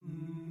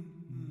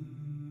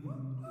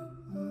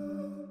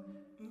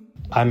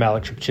I'm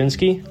Alec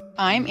Trubczynski.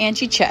 I'm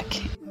Angie Check.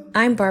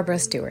 I'm Barbara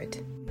Stewart.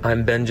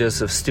 I'm Ben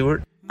Joseph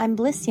Stewart. I'm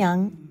Bliss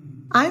Young.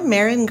 I'm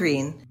Marin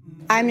Green.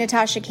 I'm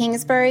Natasha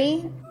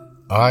Kingsbury.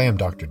 I am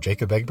Dr.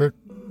 Jacob Egbert.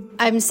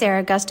 I'm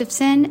Sarah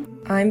Gustafson.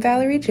 I'm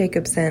Valerie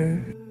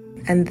Jakobsen.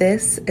 And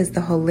this is the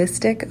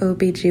Holistic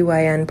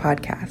OBGYN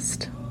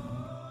podcast.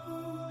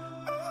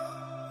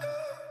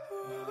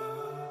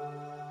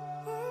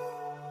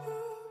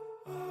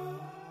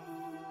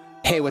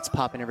 Hey, what's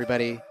poppin',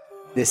 everybody?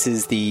 This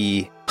is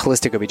the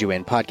Holistic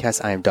OBGYN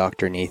podcast. I am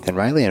Dr. Nathan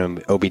Riley. I'm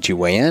an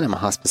OBGYN. I'm a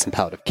hospice and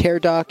palliative care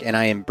doc, and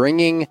I am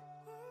bringing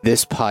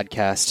this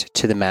podcast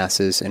to the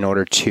masses in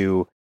order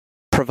to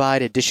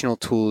provide additional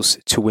tools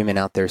to women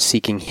out there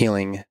seeking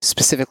healing,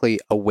 specifically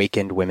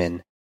awakened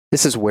women.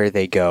 This is where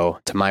they go,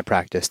 to my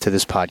practice, to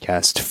this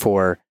podcast,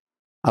 for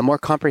a more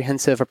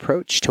comprehensive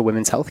approach to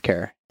women's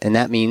healthcare. And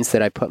that means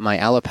that I put my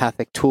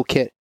allopathic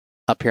toolkit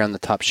up here on the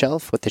top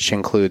shelf, which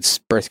includes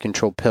birth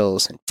control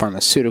pills and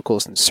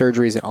pharmaceuticals and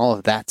surgeries and all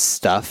of that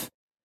stuff,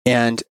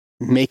 and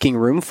making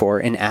room for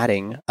and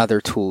adding other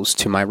tools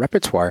to my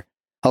repertoire.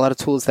 A lot of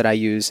tools that I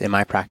use in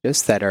my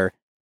practice that are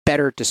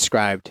better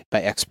described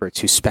by experts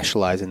who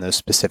specialize in those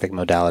specific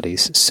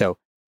modalities. So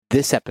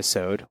this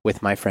episode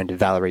with my friend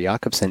Valerie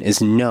Jakobsen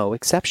is no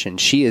exception.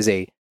 She is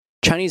a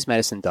Chinese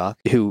medicine doc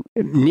who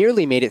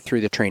nearly made it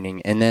through the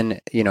training and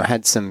then,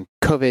 had some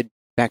COVID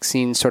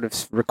vaccine sort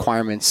of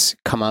requirements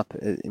come up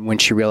when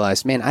she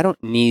realized, man, I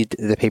don't need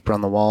the paper on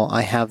the wall.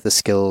 I have the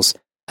skills.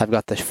 I've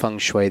got the feng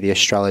shui, the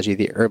astrology,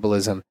 the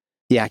herbalism,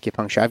 the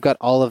acupuncture. I've got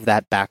all of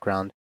that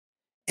background.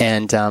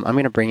 And I'm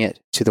going to bring it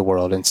to the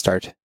world and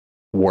start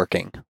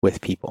working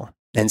with people.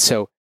 And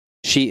so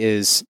she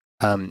is,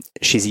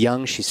 she's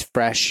young, she's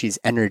fresh, she's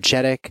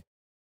energetic,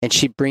 and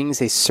she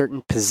brings a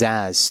certain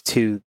pizzazz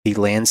to the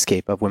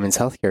landscape of women's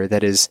healthcare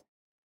that is,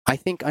 I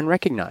think,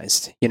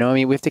 unrecognized. We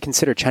have to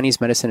consider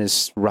Chinese medicine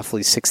is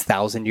roughly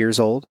 6,000 years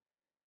old.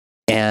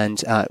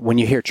 And when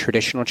you hear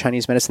traditional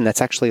Chinese medicine,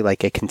 that's actually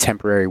like a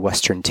contemporary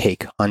Western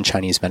take on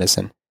Chinese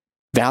medicine.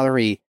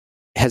 Valerie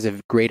has a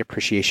great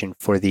appreciation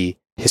for the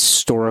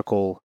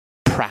historical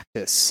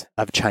practice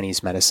of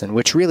Chinese medicine,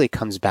 which really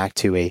comes back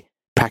to a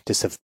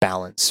practice of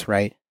balance,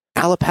 right?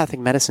 Allopathic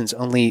medicine's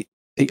only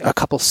a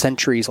couple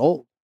centuries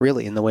old,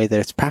 really, in the way that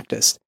it's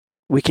practiced.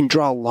 We can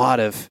draw a lot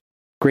of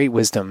great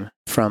wisdom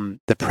from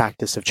the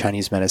practice of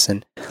Chinese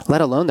medicine, let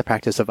alone the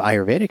practice of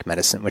Ayurvedic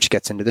medicine, which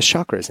gets into the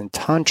chakras and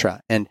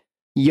Tantra and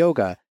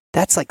yoga.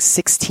 That's like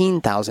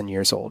 16,000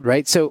 years old,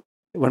 right? So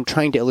what I'm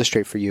trying to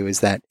illustrate for you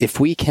is that if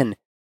we can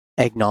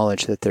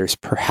acknowledge that there's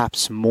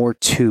perhaps more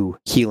to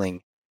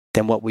healing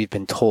than what we've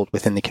been told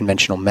within the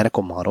conventional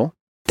medical model,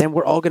 then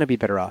we're all going to be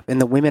better off. And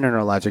the women in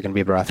our lives are going to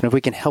be better off. And if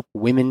we can help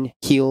women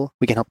heal,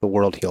 we can help the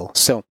world heal.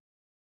 So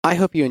I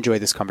hope you enjoy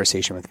this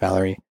conversation with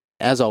Valerie.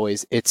 As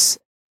always, it's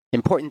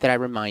important that I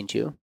remind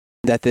you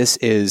that this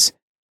is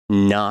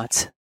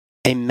not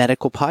a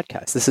medical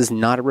podcast. This is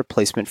not a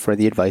replacement for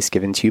the advice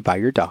given to you by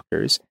your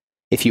doctors.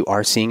 If you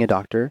are seeing a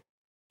doctor,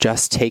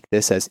 just take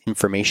this as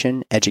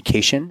information,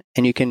 education,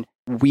 and you can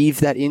weave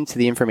that into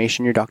the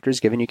information your doctor is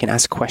given. You can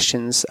ask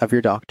questions of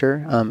your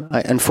doctor.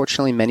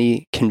 Unfortunately,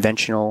 many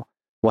conventional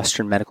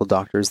Western medical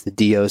doctors, the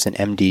DOs and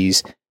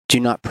MDs, do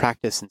not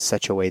practice in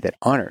such a way that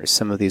honors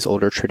some of these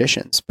older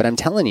traditions. But I'm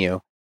telling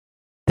you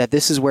that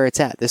this is where it's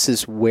at. This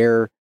is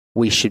where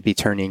we should be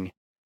turning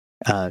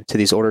to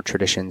these older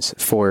traditions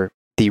for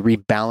the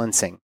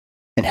rebalancing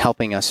and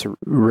helping us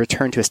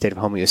return to a state of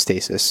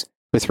homeostasis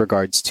with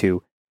regards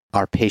to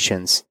our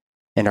patients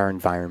and our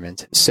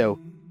environment. So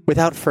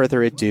without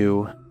further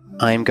ado,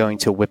 I'm going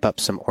to whip up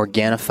some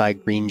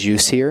Organifi green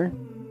juice here,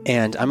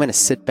 and I'm going to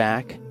sit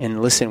back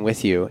and listen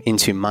with you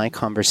into my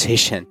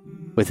conversation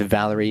with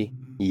Valerie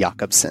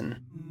Jakobsen.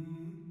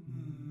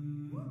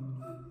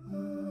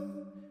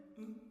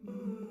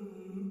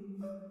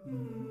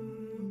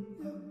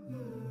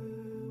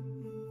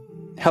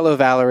 Hello,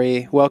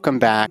 Valerie. Welcome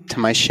back to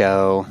my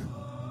show.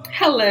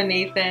 Hello,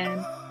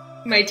 Nathan,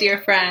 my dear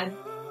friend.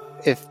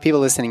 If people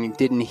listening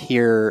didn't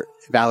hear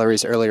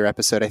Valerie's earlier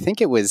episode, I want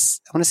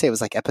to say it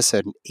was like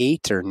episode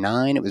 8 or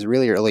 9. It was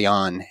really early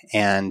on.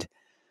 And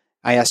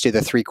I asked you the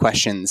 3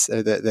 questions,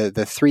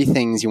 the 3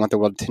 things you want the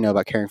world to know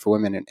about caring for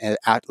women. And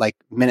at like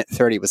minute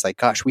 30, it was like,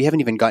 gosh, we haven't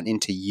even gotten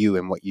into you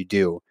and what you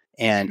do.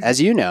 And as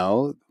you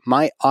know,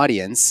 my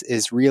audience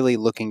is really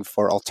looking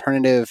for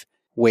alternative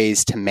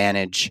ways to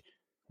manage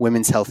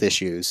women's health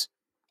issues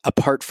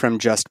apart from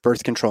just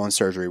birth control and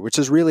surgery, which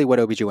is really what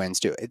OBGYNs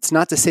do. It's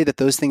not to say that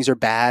those things are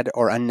bad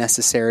or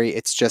unnecessary.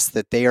 It's just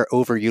that they are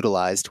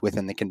overutilized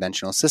within the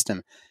conventional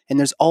system. And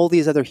there's all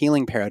these other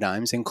healing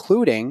paradigms,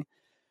 including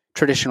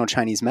traditional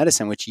Chinese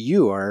medicine, which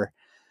you are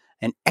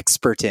an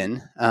expert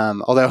in.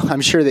 Although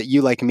I'm sure that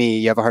you, like me,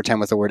 you have a hard time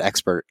with the word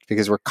expert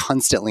because we're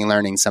constantly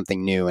learning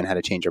something new and how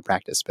to change our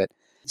practice. But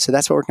so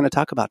that's what we're going to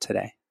talk about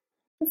today.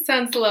 That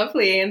sounds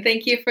lovely. And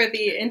thank you for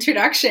the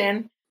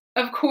introduction.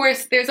 Of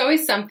course, there's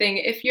always something,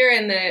 if you're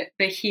in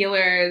the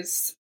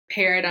healer's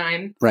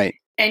paradigm, right,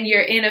 and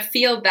you're in a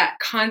field that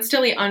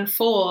constantly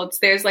unfolds,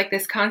 there's like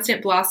this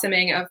constant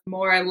blossoming of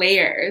more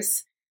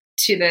layers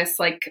to this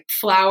like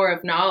flower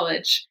of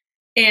knowledge.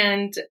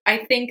 And I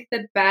think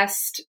the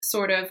best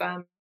sort of,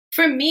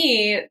 for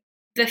me,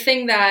 the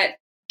thing that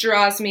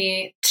draws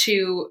me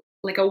to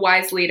like a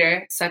wise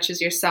leader such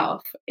as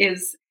yourself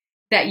is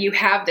that you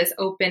have this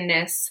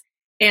openness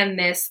and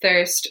this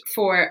thirst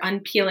for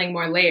unpeeling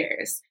more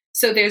layers.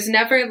 So there's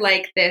never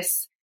like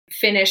this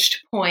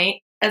finished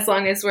point as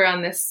long as we're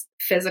on this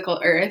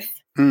physical earth.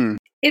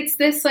 It's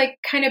this like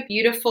kind of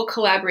beautiful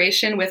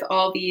collaboration with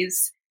all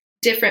these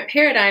different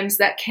paradigms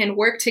that can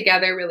work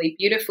together really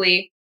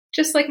beautifully,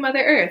 just like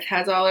Mother Earth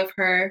has all of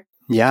her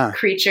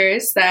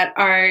creatures that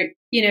are,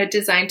 you know,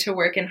 designed to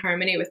work in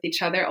harmony with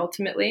each other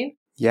ultimately.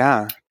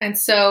 Yeah. And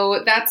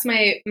so that's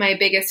my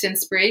biggest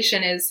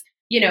inspiration is,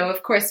 you know,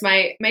 of course,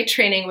 my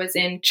training was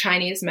in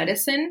Chinese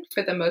medicine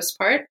for the most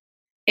part.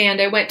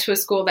 And I went to a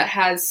school that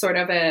has sort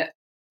of a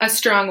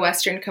strong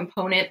Western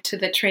component to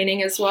the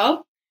training as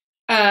well.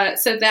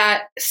 So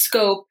that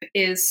scope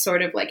is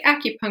sort of like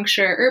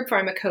acupuncture, herb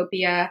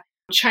pharmacopoeia,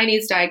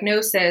 Chinese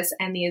diagnosis,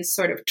 and these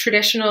sort of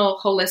traditional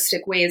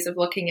holistic ways of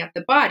looking at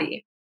the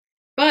body.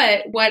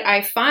 But what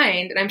I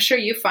find, and I'm sure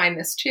you find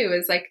this too,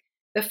 is like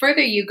the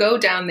further you go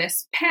down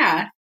this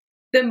path,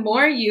 the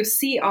more you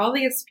see all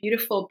these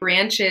beautiful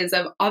branches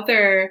of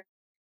other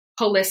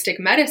holistic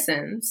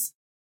medicines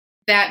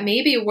that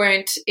maybe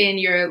weren't in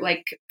your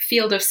like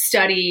field of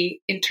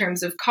study in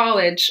terms of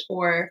college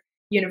or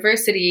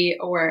university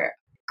or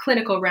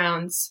clinical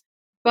rounds,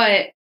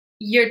 but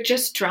you're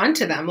just drawn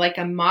to them like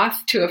a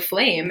moth to a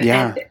flame.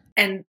 Yeah.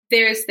 And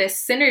there's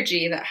this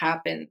synergy that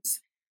happens.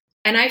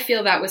 And I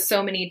feel that with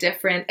so many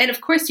different, and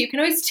of course you can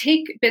always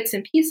take bits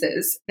and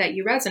pieces that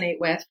you resonate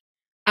with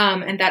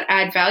and that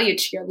add value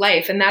to your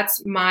life. And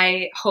that's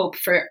my hope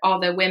for all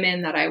the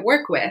women that I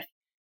work with,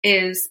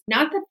 is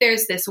not that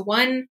there's this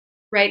one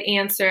right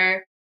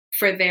answer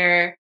for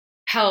their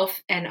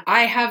health and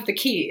I have the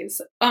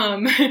keys,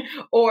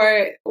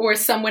 or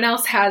someone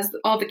else has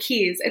all the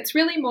keys. It's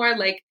really more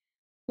like,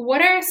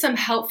 what are some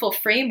helpful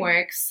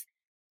frameworks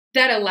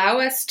that allow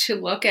us to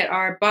look at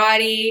our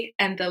body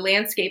and the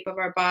landscape of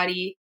our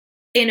body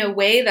in a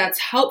way that's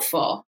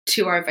helpful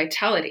to our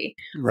vitality,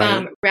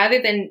 Right.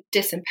 rather than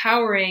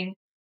disempowering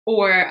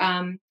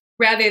or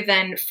rather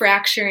than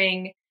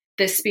fracturing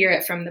the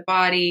spirit from the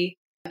body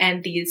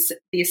and these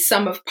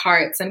sum of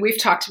parts. And we've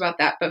talked about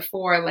that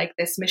before, like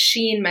this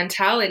machine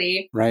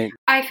mentality. Right.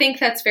 I think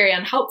that's very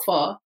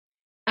unhelpful.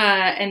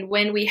 And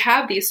when we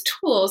have these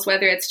tools,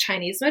 whether it's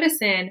Chinese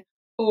medicine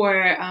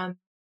or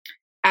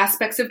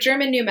aspects of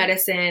German New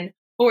Medicine,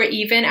 or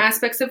even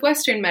aspects of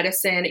Western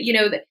medicine, you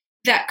know,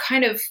 that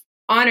kind of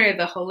honor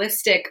the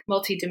holistic,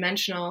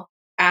 multidimensional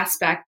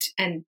aspect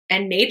and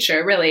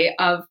nature really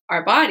of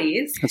our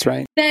bodies. That's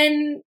right.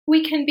 Then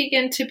we can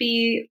begin to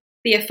be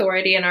the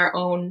authority in our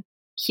own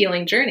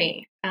healing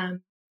journey. I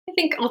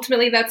think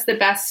ultimately that's the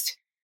best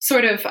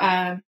sort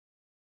of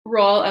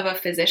role of a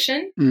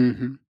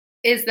physician,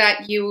 is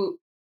that you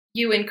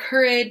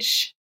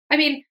encourage, I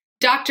mean,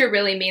 doctor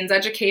really means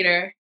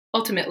educator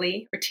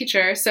ultimately, or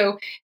teacher. So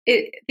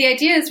the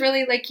idea is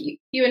really like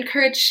you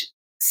encourage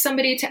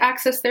somebody to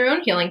access their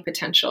own healing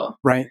potential.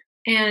 Right.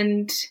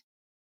 And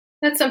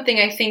that's something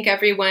I think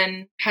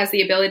everyone has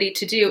the ability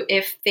to do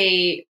if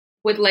they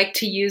would like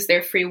to use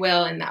their free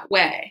will in that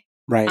way.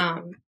 Right.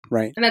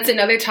 Right. And that's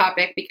another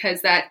topic,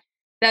 because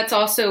that's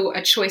also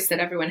a choice that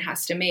everyone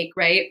has to make,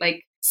 right?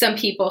 Like some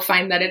people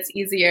find that it's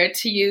easier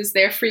to use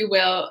their free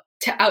will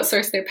to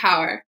outsource their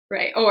power,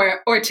 right?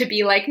 Or to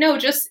be like, no,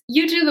 just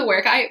you do the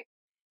work.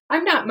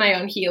 I'm not my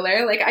own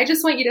healer. Like, I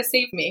just want you to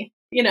save me,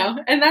 you know?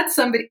 And that's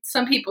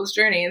some people's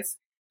journeys.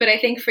 But I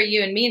think for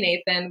you and me,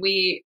 Nathan,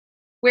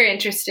 we're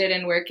interested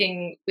in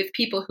working with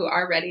people who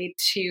are ready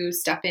to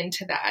step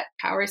into that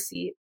power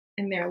seat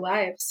in their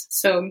lives.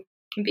 So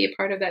can be a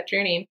part of that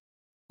journey.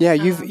 Yeah,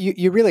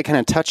 you really kind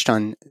of touched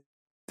on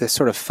the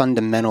sort of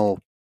fundamental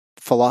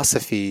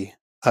philosophy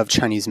of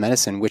Chinese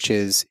medicine, which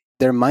is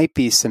there might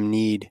be some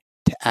need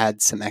to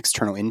add some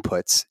external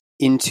inputs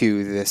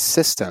into this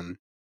system,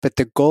 but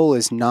the goal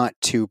is not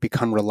to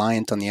become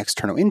reliant on the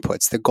external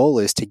inputs. The goal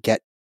is to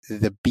get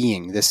the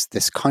being, this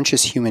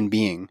conscious human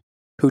being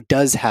who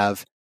does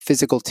have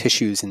physical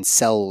tissues and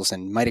cells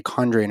and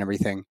mitochondria and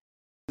everything.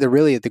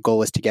 The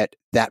goal is to get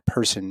that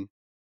person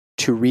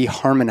to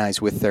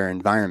reharmonize with their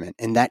environment.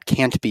 And that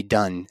can't be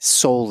done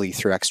solely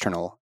through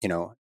external,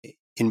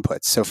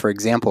 inputs. So for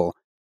example,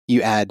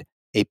 you add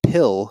a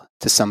pill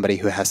to somebody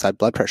who has high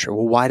blood pressure.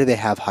 Well, why do they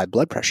have high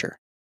blood pressure?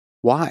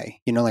 Why?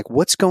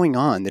 What's going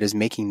on that is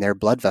making their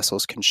blood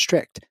vessels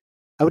constrict?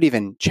 I would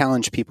even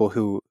challenge people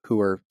who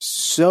are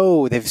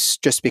they've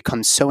just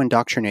become so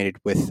indoctrinated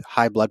with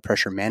high blood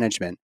pressure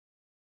management.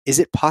 Is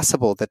it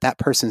possible that that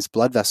person's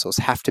blood vessels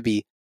have to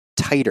be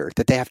tighter,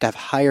 that they have to have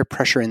higher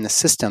pressure in the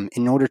system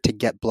in order to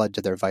get blood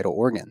to their vital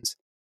organs?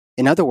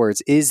 In other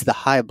words, is the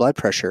high blood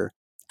pressure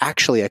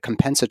actually a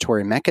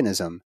compensatory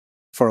mechanism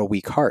for a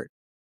weak heart?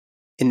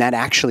 And that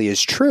actually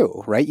is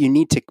true, right? You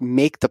need to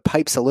make the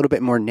pipes a little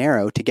bit more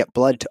narrow to get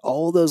blood to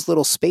all those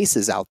little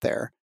spaces out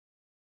there.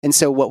 And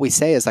so what we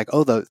say is like,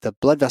 oh, the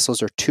blood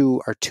vessels are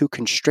too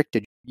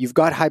constricted. you've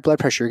got high blood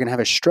pressure, you're going to have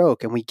a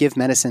stroke, and we give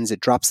medicines, it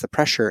drops the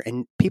pressure,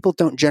 and people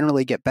don't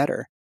generally get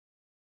better.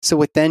 So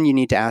what then you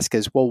need to ask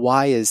is, well,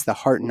 why is the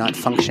heart not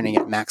functioning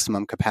at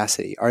maximum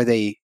capacity? Are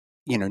they,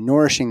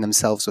 nourishing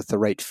themselves with the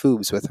right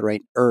foods, with the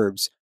right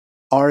herbs?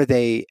 Are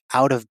they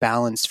out of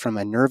balance from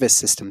a nervous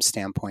system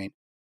standpoint?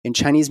 And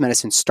Chinese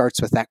medicine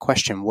starts with that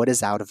question, what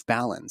is out of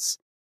balance?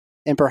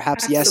 And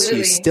perhaps, yes,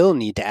 you still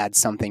need to add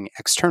something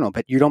external,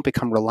 but you don't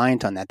become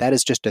reliant on that. That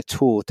is just a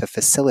tool to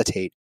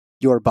facilitate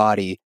your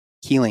body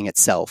healing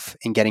itself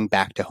and getting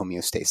back to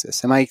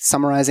homeostasis. Am I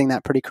summarizing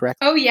that pretty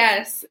correctly? Oh,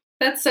 yes.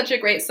 That's such a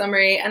great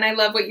summary. And I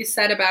love what you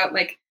said about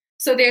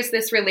so there's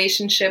this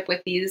relationship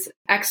with these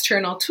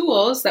external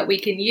tools that we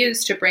can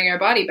use to bring our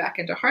body back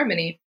into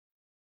harmony.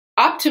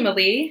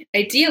 Optimally,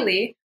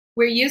 ideally,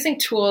 we're using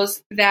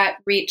tools that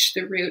reach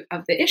the root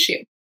of the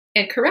issue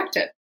and correct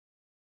it.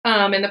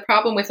 And the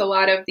problem with a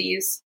lot of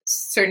these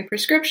certain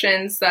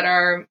prescriptions that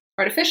are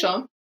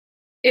artificial,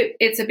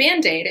 it's a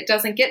Band-Aid. It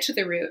doesn't get to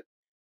the root.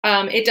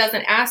 It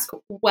doesn't ask,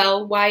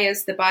 well, why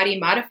is the body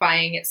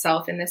modifying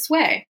itself in this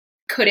way?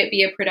 Could it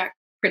be a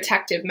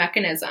protective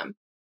mechanism?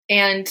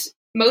 And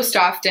most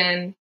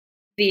often,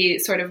 the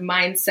sort of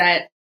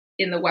mindset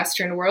in the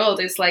Western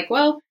world is like,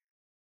 well,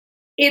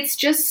 it's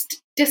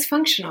just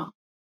dysfunctional.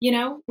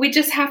 We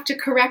just have to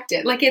correct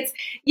it. It's,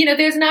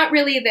 there's not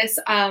really this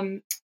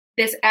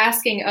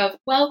asking of,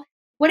 well,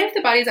 what if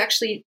the body's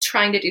actually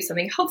trying to do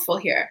something helpful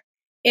here?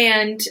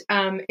 And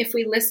if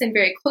we listen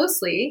very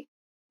closely,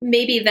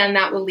 maybe then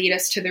that will lead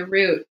us to the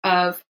root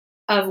of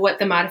what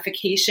the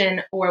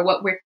modification or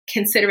what we're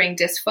considering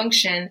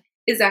dysfunction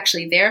is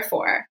actually there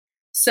for.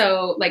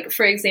 So,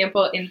 for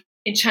example,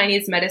 in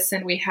Chinese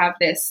medicine, we have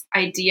this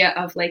idea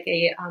of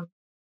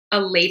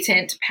a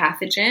latent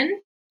pathogen.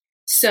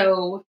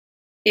 So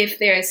if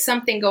there's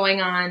something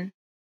going on,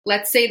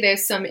 let's say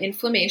there's some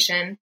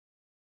inflammation,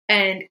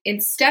 and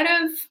instead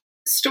of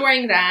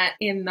storing that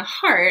in the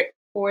heart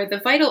or the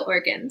vital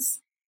organs,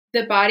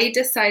 the body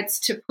decides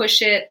to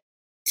push it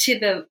to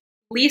the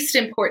least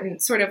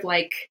important, sort of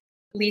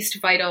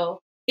least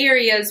vital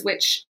areas,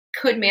 which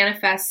could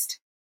manifest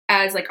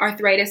as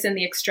arthritis in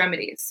the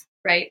extremities,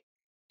 right?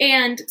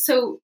 And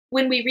so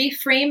when we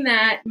reframe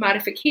that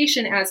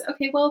modification as,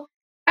 okay, well,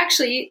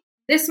 actually,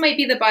 this might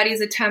be the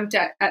body's attempt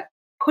at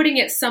putting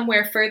it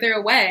somewhere further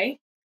away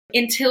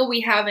until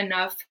we have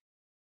enough,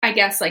 I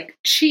guess,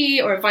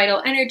 chi or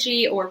vital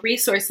energy or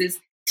resources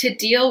to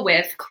deal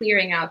with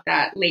clearing out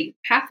that latent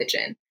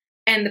pathogen.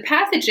 And the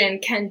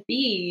pathogen can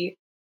be,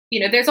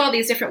 there's all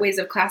these different ways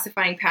of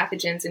classifying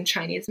pathogens in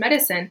Chinese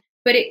medicine,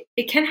 but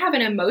it can have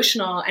an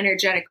emotional,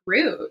 energetic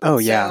root. Oh,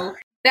 yeah. So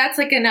that's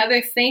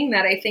another thing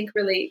that I think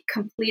really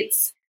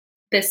completes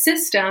the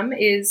system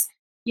is,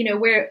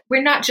 we're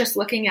not just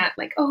looking at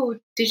oh,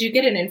 did you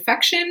get an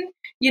infection,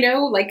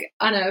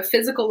 on a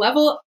physical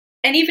level?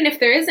 And even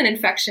if there is an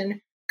infection,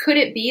 could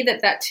it be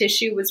that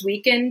tissue was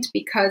weakened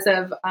because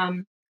of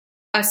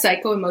a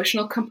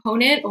psycho-emotional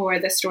component or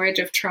the storage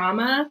of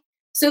trauma?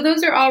 So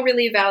those are all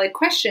really valid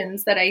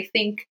questions that I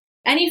think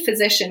any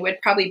physician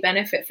would probably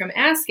benefit from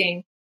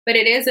asking. But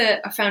it is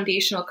a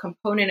foundational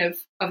component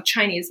of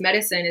Chinese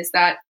medicine is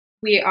that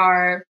we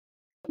are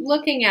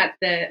looking at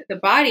the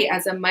body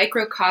as a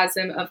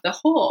microcosm of the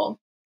whole,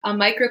 a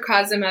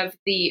microcosm of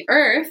the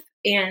earth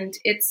and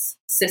its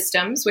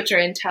systems, which are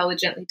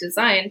intelligently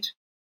designed,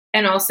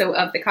 and also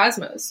of the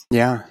cosmos.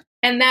 Yeah.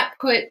 And that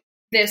put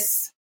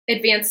this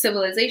advanced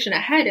civilization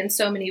ahead in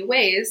so many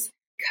ways,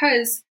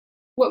 because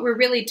what we're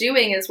really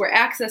doing is we're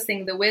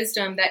accessing the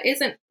wisdom that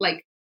isn't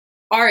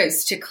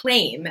ours to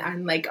claim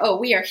and oh,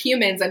 we are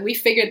humans and we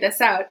figured this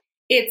out.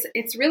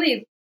 It's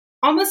really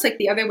almost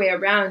the other way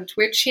around.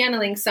 We're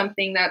channeling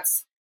something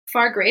that's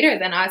far greater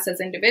than us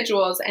as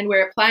individuals, and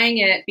we're applying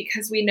it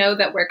because we know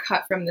that we're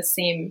cut from the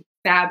same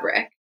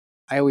fabric.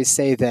 I always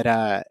say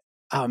that,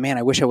 oh man,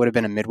 I wish I would have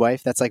been a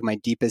midwife. That's my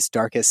deepest,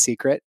 darkest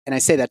secret. And I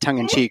say that tongue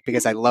in cheek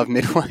because I love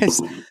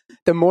midwives.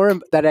 The more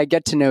that I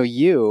get to know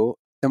you,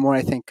 the more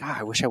I think, God,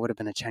 I wish I would have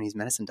been a Chinese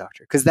medicine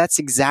doctor, because that's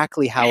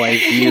exactly how I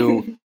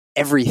view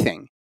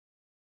everything.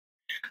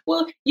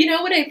 Well,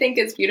 what I think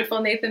is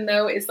beautiful, Nathan,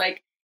 though, is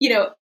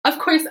of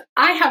course,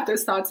 I have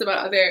those thoughts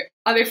about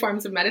other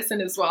forms of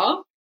medicine as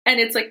well. And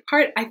it's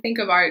part, I think,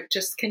 of our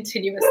just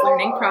continuous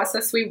learning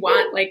process. We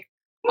want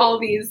all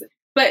these,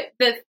 but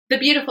the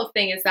beautiful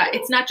thing is that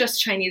it's not just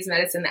Chinese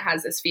medicine that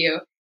has this view.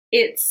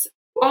 It's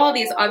all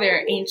these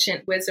other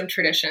ancient wisdom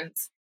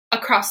traditions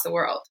across the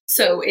world.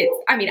 So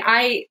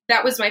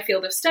that was my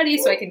field of study,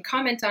 so I can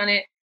comment on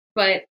it.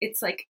 But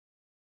it's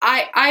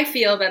I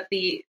feel that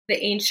the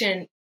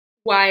ancient,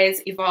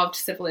 wise, evolved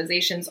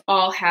civilizations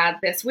all had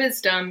this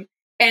wisdom,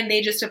 and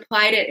they just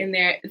applied it in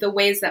the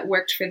ways that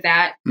worked for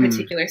that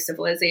particular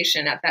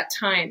civilization at that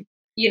time.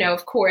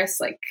 Of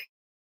course,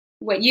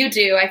 what you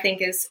do, I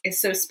think, is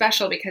so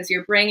special because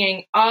you're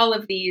bringing all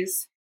of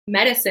these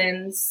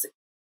medicines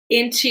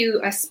into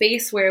a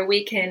space where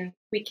we can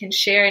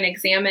share and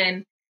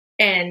examine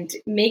and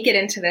make it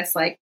into this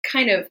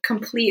kind of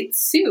complete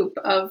soup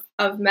of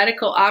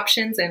medical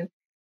options and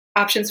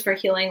options for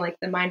healing, like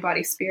the mind,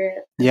 body,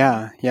 spirit.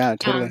 Yeah,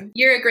 totally.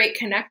 You're a great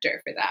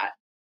connector for that.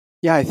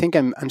 Yeah, I think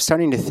I'm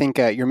starting to think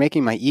you're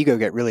making my ego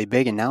get really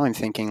big, and now I'm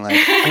thinking like,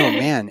 oh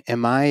man,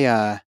 am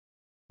I?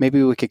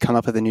 Maybe we could come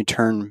up with a new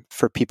term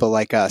for people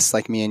like us,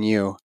 like me and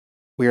you.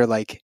 We are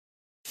like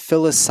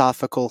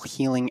philosophical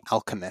healing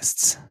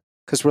alchemists,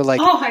 because we're like,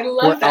 I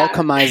love that.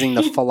 alchemizing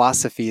the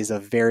philosophies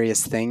of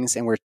various things,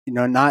 and we're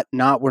not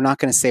we're not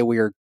going to say we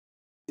are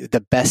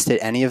the best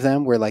at any of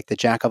them. We're like the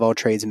jack of all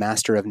trades,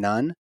 master of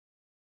none.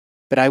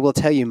 But I will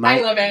tell you, I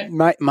love it.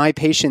 my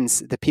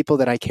patients, the people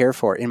that I care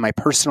for in my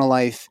personal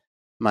life,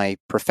 my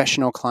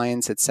professional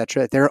clients,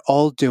 etc., they're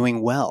all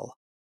doing well.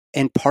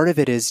 And part of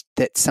it is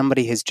that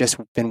somebody has just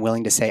been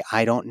willing to say,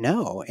 I don't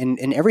know. And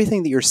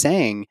everything that you're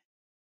saying,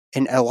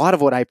 and a lot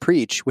of what I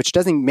preach, which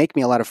doesn't make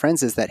me a lot of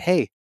friends, is that,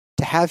 hey,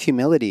 to have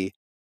humility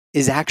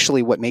is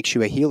actually what makes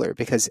you a healer.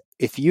 Because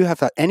if you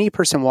have any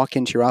person walk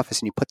into your office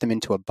and you put them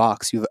into a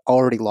box, you've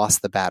already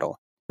lost the battle,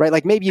 right?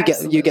 Like maybe you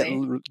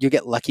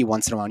get lucky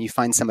once in a while and you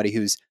find somebody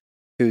who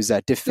has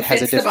a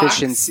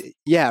deficiency.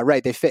 Yeah,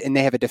 right. They fit and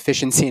they have a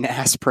deficiency in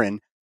aspirin.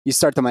 You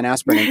start them on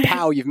aspirin and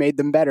pow, you've made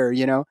them better,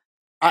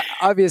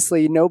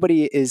 Obviously,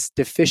 nobody is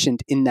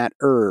deficient in that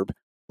herb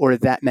or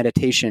that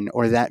meditation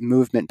or that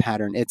movement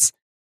pattern.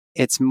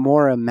 It's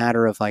more a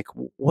matter of like,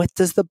 what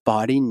does the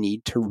body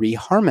need to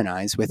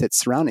reharmonize with its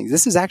surroundings?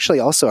 This is actually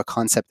also a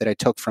concept that I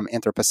took from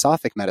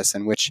anthroposophic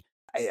medicine, which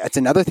it's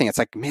another thing. It's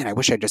like, man, I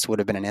wish I just would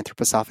have been an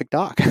anthroposophic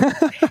doc.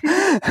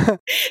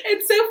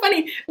 It's so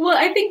funny. Well,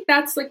 I think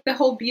that's like the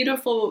whole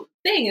beautiful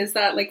thing is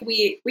that like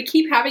we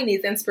keep having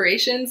these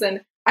inspirations,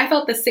 and I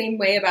felt the same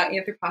way about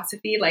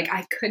anthroposophy. Like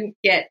I couldn't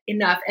get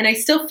enough, and I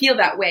still feel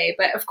that way.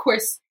 But of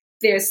course,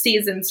 there's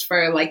seasons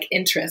for like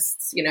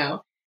interests,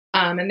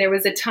 And there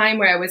was a time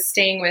where I was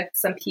staying with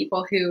some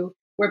people who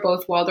were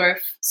both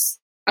Waldorf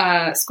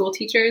school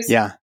teachers,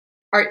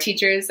 art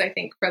teachers, I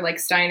think, for like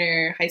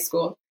Steiner High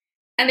School.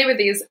 And they were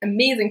these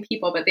amazing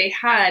people, but they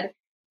had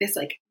this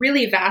like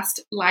really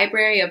vast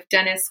library of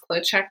Dennis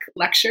Klochek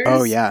lectures.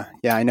 Oh, yeah.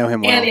 Yeah, I know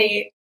him well.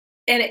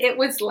 And it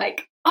was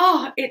like,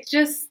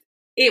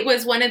 it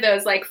was one of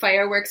those like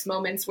fireworks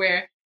moments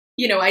where,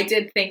 I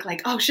did think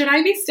like, oh, should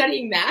I be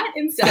studying that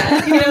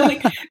instead?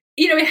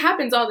 It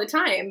happens all the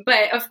time.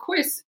 But of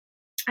course,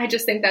 I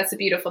just think that's the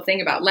beautiful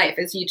thing about life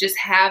is you just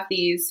have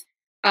these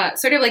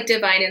sort of like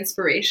divine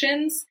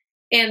inspirations,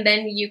 and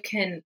then you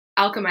can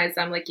alchemize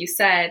them, like you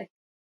said,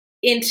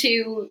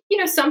 into,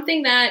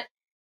 something that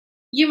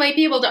you might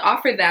be able to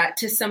offer that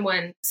to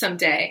someone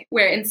someday,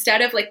 where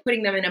instead of like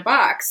putting them in a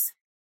box,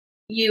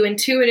 you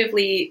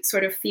intuitively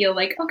sort of feel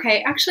like,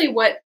 okay, actually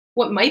what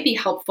might be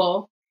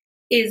helpful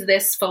is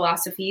this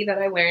philosophy that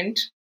I learned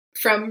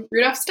from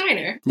Rudolf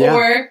Steiner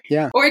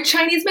or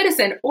Chinese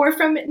medicine or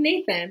from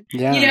Nathan,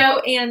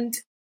 and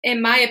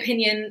in my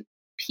opinion,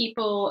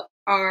 people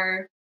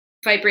are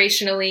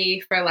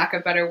vibrationally, for lack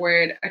of a better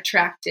word,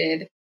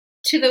 attracted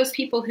to those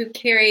people who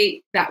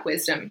carry that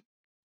wisdom.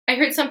 I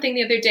heard something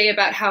the other day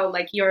about how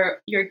like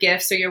your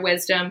gifts or your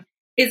wisdom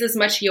is as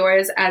much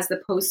yours as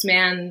the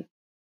postman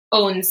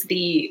owns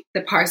the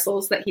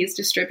parcels that he's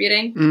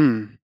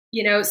distributing.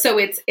 So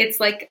it's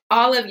like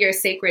all of your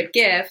sacred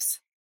gifts.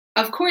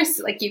 Of course,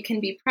 like you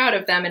can be proud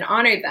of them and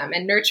honor them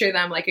and nurture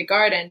them like a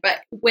garden. But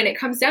when it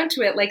comes down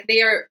to it, like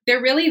they're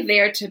really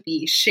there to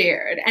be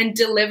shared and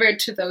delivered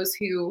to those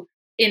who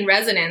in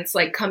resonance,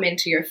 like come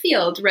into your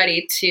field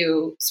ready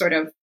to sort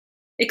of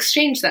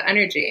exchange that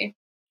energy.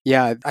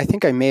 Yeah, I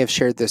think I may have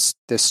shared this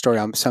story,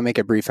 so I'll make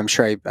it brief. I'm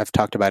sure I've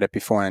talked about it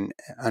before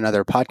on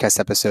other podcast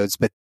episodes,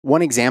 but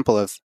one example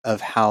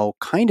of how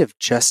kind of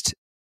just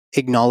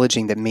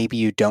acknowledging that maybe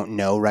you don't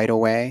know right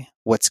away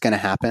what's going to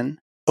happen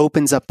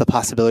opens up the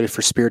possibility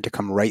for spirit to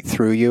come right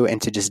through you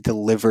and to just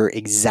deliver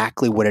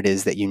exactly what it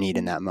is that you need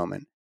in that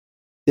moment.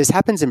 This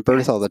happens in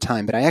birth all the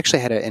time, but I actually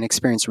had an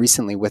experience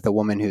recently with a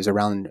woman who's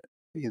around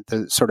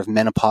the sort of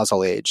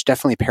menopausal age,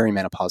 definitely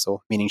perimenopausal,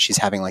 meaning she's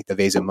having like the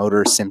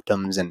vasomotor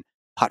symptoms and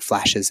hot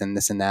flashes and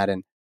this and that.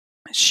 And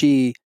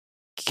she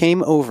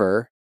came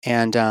over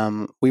and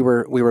we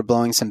were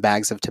blowing some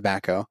bags of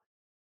tobacco,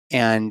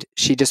 and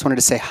she just wanted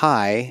to say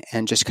hi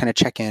and just kind of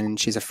check in.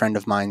 She's a friend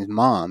of mine's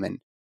mom. And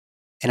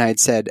I had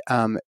said,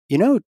 do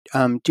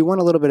you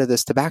want a little bit of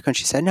this tobacco? And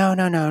she said, no, I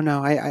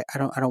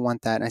don't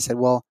want that. And I said,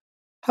 well,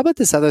 how about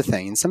this other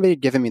thing? And somebody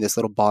had given me this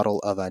little bottle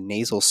of a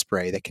nasal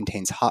spray that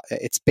contains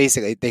it's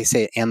basically, they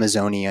say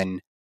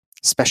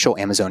special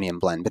Amazonian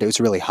blend, but it was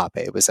really hoppe.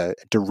 It was a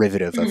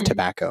derivative of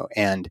tobacco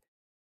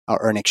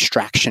or an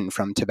extraction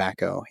from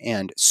tobacco,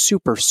 and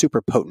super,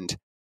 super potent.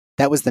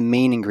 That was the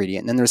main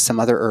ingredient. And then there's some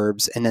other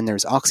herbs, and then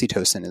there's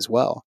oxytocin as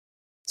well.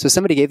 So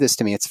somebody gave this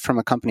to me. It's from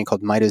a company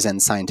called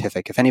Mitozen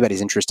Scientific. If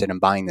anybody's interested in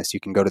buying this, you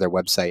can go to their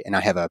website, and I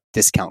have a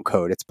discount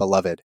code. It's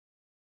beloved.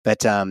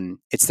 But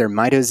it's their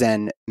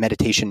Mitozen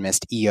Meditation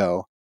Mist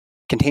EO.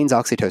 Contains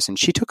oxytocin.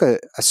 She took a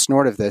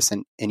snort of this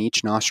in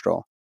each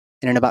nostril.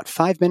 And in about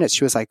 5 minutes,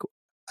 she was like,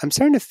 I'm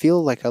starting to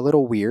feel like a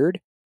little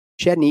weird.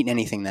 She hadn't eaten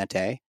anything that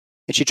day.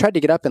 And she tried to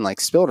get up and like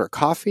spilled her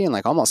coffee and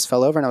like almost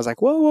fell over. And I was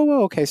like, whoa, whoa,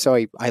 whoa. Okay. So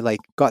I like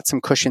got some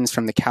cushions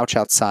from the couch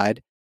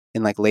outside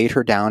and like laid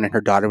her down, and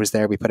her daughter was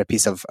there. We put a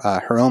piece of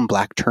her own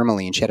black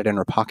tourmaline. She had it in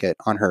her pocket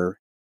on her,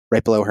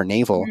 right below her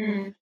navel.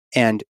 Mm.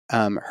 And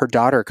her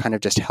daughter kind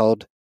of just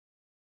held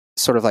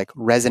sort of like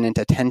resonant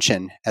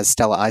attention, as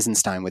Stella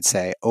Eisenstein would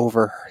say,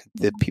 over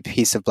the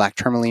piece of black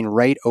tourmaline,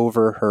 right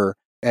over her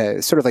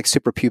sort of like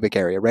suprapubic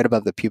area, right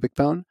above the pubic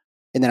bone.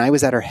 And then I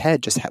was at her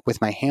head, just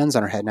with my hands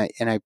on her head,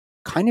 and I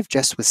kind of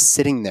just was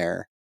sitting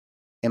there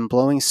and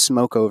blowing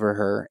smoke over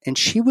her, and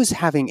she was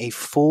having a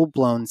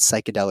full-blown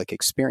psychedelic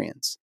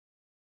experience.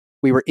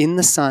 We were in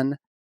the sun.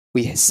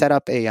 We set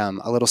up a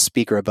little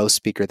speaker, a Bose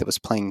speaker that was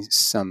playing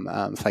some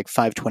like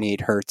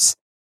 528 hertz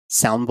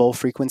sound bowl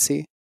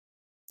frequency.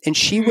 And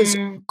she was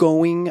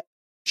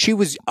she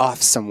was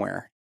off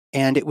somewhere,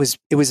 and it was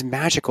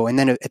magical. And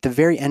then at the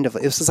very end of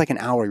it, this was like an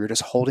hour, we were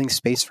just holding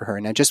space for her.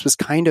 And I just was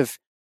kind of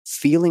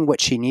feeling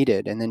what she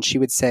needed. And then she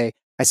would say,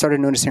 I started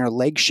noticing her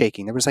legs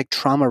shaking. There was like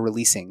trauma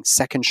releasing,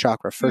 second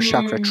chakra, first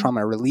chakra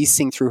trauma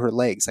releasing through her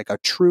legs, like a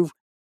true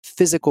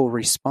physical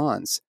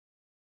response.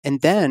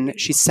 And then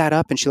she sat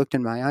up and she looked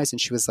in my eyes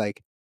and she was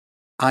like,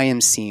 I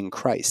am seeing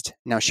Christ.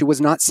 Now, she was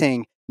not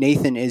saying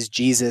Nathan is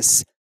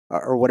Jesus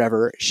or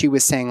whatever. She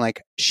was saying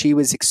like she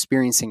was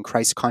experiencing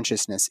Christ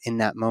consciousness in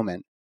that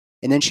moment.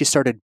 And then she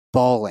started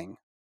bawling,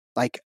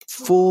 like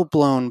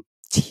full-blown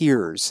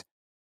tears.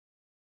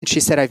 And she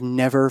said, I've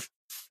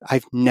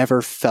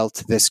never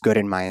felt this good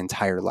in my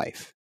entire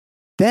life.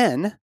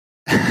 Then,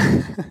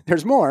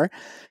 there's more.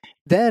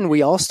 Then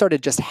we all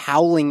started just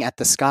howling at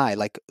the sky,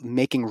 like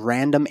making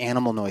random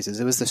animal noises.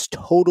 It was this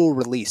total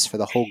release for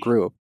the whole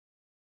group.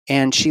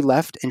 And she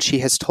left, and she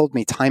has told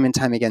me time and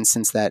time again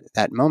since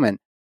that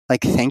moment,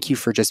 like, thank you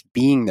for just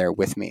being there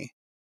with me.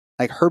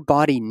 Like, her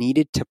body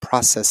needed to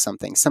process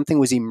something. Something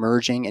was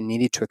emerging and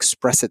needed to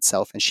express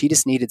itself, and she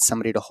just needed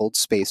somebody to hold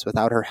space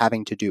without her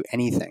having to do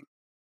anything.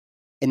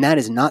 And that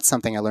is not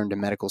something I learned in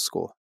medical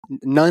school.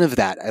 None of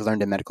that I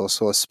learned in medical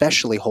school,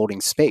 especially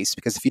holding space,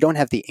 because if you don't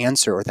have the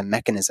answer or the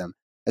mechanism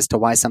as to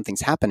why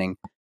something's happening,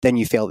 then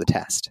you fail the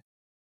test.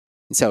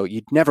 And so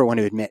you'd never want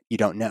to admit you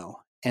don't know.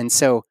 And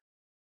so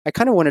I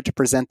kind of wanted to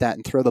present that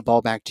and throw the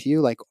ball back to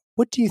you. Like,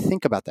 what do you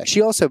think about that? She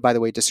also, by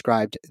the way,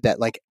 described that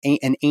like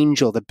an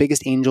angel, the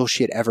biggest angel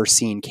she had ever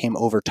seen, came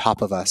over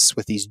top of us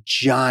with these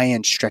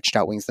giant stretched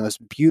out wings, the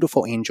most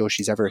beautiful angel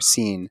she's ever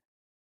seen.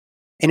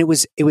 And it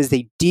was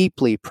a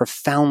deeply,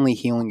 profoundly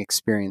healing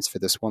experience for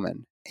this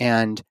woman.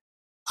 And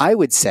I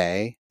would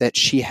say that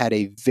she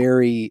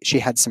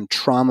had some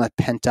trauma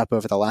pent up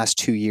over the last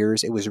 2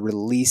 years. It was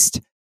released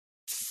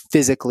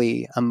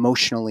physically,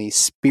 emotionally,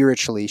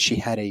 spiritually. She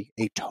had a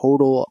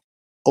total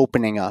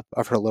opening up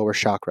of her lower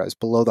chakras,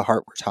 below the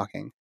heart we're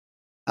talking.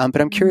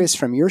 But I'm curious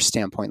from your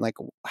standpoint, like,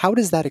 how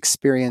does that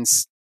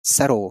experience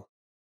settle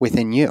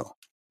within you?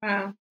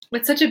 Wow.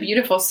 It's such a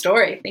beautiful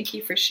story. Thank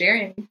you for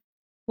sharing.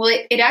 Well,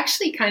 it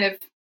actually kind of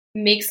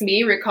makes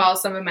me recall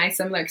some of my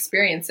similar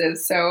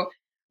experiences. So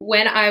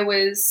when I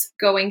was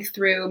going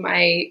through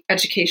my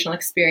educational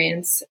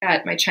experience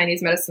at my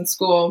Chinese medicine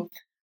school,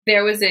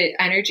 there was an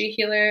energy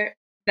healer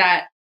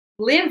that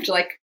lived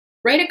like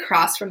right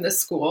across from the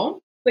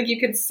school. Like you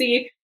could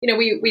see,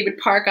 we would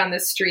park on the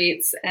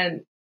streets,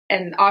 and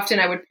often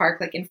I would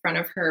park like in front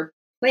of her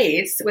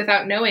place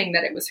without knowing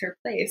that it was her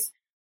place.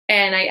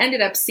 And I ended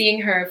up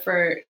seeing her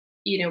for,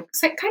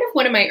 kind of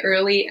one of my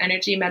early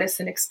energy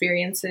medicine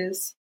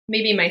experiences,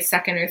 maybe my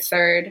second or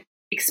third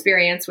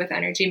experience with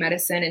energy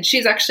medicine. And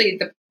she's actually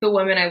the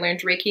woman I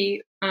learned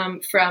Reiki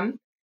from.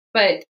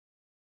 But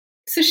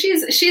so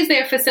she's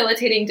there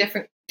facilitating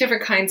different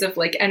kinds of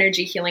like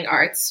energy healing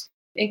arts,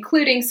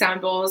 including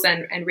sound bowls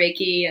and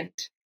Reiki and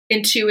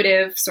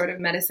intuitive sort of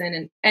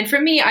medicine. And for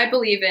me, I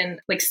believe in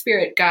like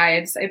spirit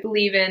guides. I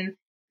believe in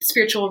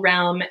spiritual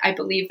realm. I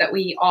believe that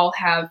we all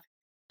have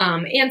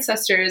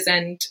ancestors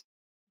and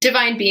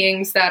divine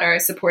beings that are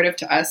supportive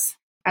to us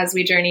as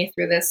we journey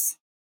through this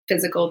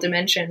physical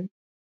dimension.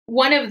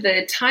 One of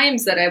the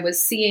times that I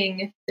was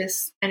seeing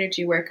this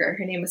energy worker,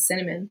 her name was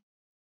Cinnamon,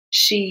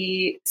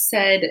 she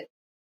said,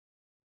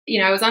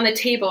 I was on the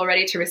table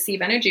ready to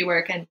receive energy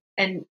work,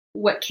 and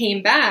what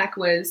came back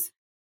was,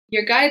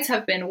 your guides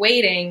have been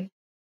waiting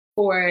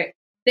for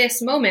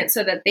this moment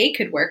so that they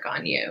could work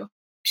on you.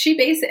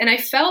 And I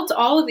felt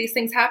all of these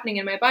things happening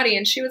in my body,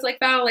 and she was like,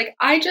 Val, like,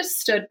 I just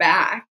stood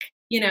back,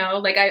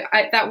 like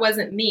I that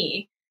wasn't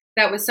me.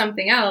 That was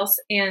something else.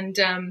 And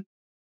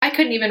I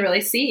couldn't even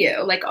really see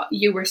you. Like,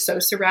 you were so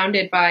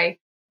surrounded by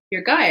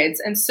your guides.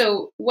 And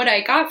so what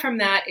I got from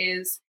that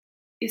is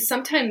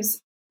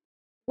sometimes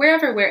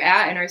wherever we're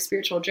at in our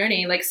spiritual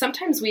journey, like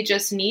sometimes we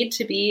just need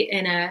to be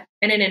in an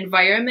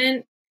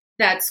environment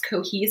that's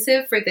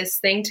cohesive for this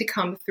thing to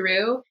come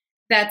through,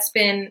 that's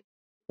been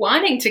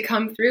wanting to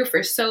come through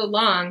for so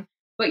long,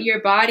 but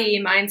your body,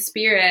 mind,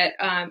 spirit,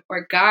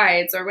 or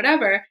guides or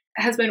whatever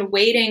has been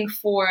waiting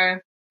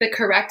for the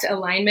correct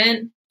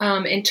alignment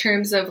in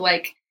terms of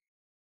like,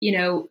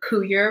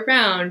 who you're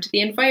around, the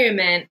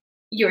environment,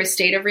 your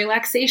state of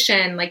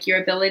relaxation, like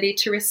your ability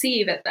to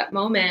receive at that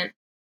moment.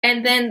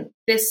 And then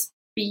this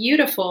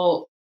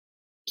beautiful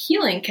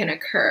healing can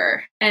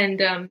occur.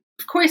 And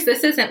of course,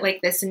 this isn't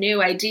like this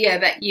new idea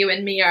that you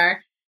and me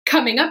are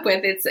coming up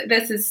with.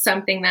 This is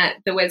something that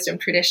the wisdom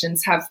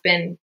traditions have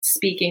been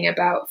speaking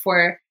about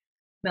for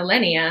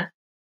millennia.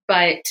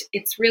 But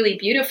it's really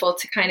beautiful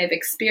to kind of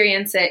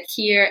experience it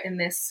here in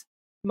this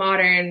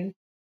modern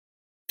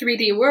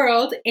 3D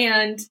world.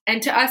 And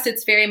to us,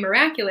 it's very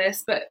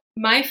miraculous. But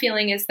my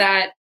feeling is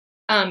that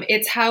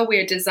it's how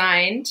we're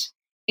designed.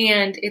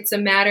 And it's a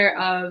matter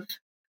of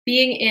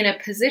being in a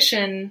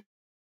position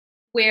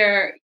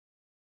where,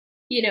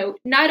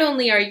 not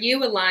only are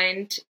you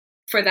aligned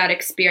for that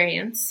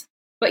experience,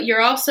 but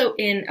you're also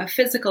in a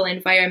physical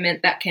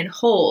environment that can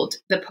hold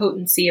the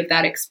potency of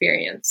that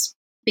experience.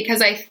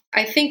 Because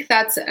I think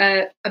that's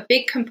a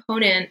big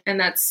component, and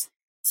that's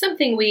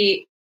something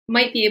we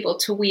might be able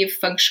to weave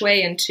feng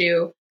shui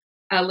into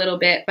a little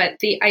bit. But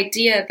the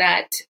idea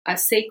that a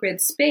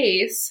sacred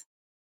space,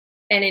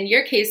 and in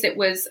your case,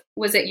 was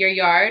it your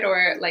yard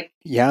or like?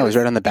 Yeah, it was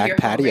right on the back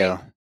patio. Home,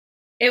 right?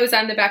 It was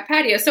on the back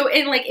patio. So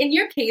in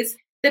your case,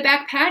 the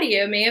back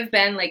patio may have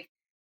been like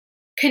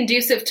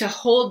conducive to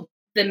hold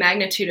the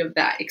magnitude of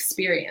that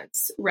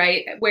experience,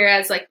 right?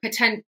 Whereas like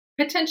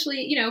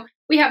potentially,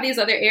 we have these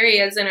other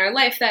areas in our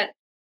life that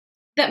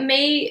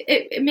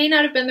it may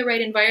not have been the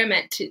right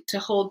environment to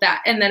hold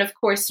that. And then of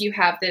course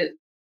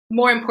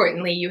more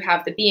importantly, you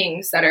have the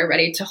beings that are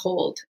ready to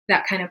hold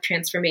that kind of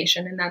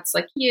transformation. And that's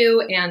like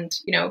you and,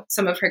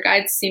 some of her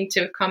guides seem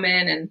to have come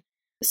in. And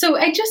so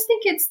I just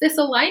think it's this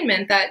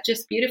alignment that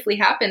just beautifully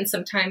happens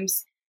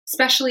sometimes,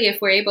 especially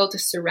if we're able to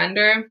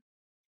surrender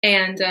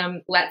and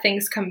let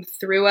things come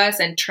through us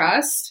and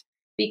trust,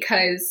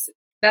 because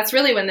that's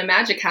really when the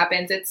magic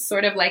happens. It's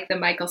sort of like the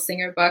Michael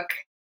Singer book,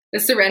 The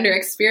Surrender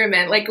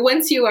Experiment. Like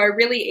once you are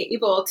really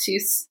able to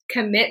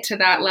commit to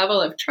that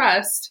level of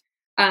trust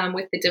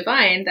with the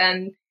divine,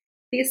 then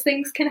these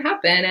things can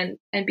happen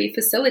and be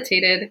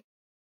facilitated.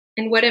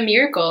 And what a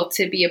miracle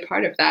to be a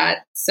part of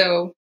that.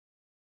 So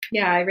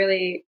yeah, I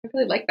really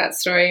like that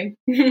story.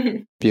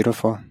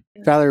 Beautiful.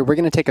 Valerie, we're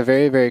going to take a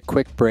very, very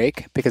quick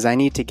break because I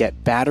need to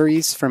get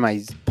batteries for my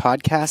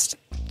podcast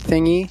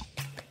thingy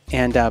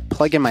and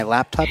plug in my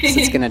laptop because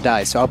it's going to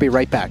die. So I'll be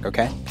right back,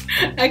 okay?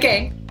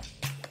 Okay.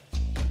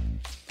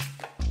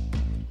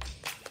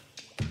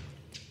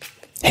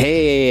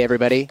 Hey,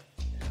 everybody.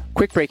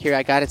 Quick break here.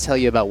 I got to tell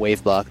you about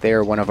WaveBlock. They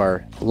are one of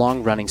our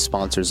long-running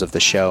sponsors of the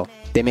show.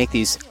 They make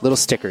these little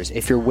stickers.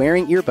 If you're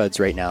wearing earbuds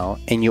right now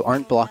and you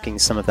aren't blocking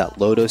some of that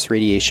low-dose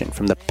radiation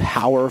from the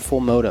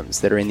powerful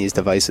modems that are in these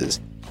devices,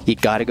 you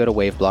got to go to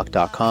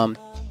waveblock.com,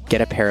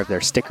 get a pair of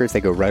their stickers. They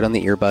go right on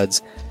the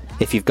earbuds.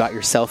 If you've got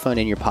your cell phone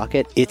in your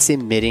pocket, it's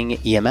emitting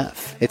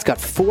EMF. It's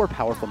got 4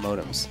 powerful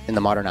modems in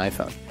the modern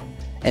iPhone.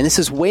 And this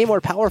is way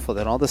more powerful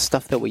than all the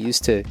stuff that we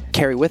used to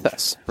carry with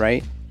us,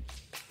 right?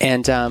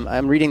 And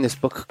I'm reading this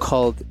book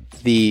called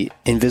The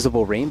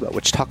Invisible Rainbow,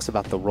 which talks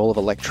about the role of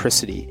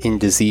electricity in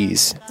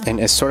disease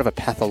and as sort of a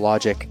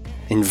pathologic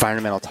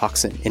environmental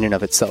toxin in and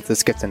of itself.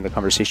 This gets into the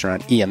conversation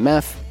around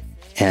EMF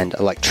and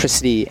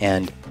electricity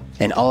and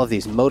all of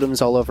these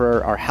modems all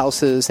over our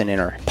houses and in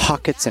our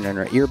pockets and in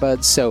our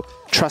earbuds. So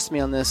trust me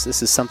on this.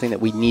 This is something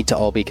that we need to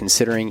all be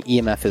considering.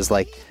 EMF is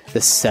like the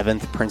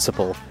 7th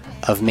principle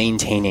of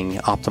maintaining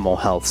optimal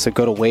health. So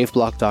go to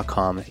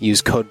waveblock.com,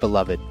 use code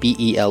BELOVED,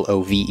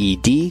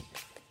 BELOVED.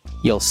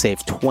 You'll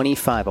save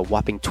a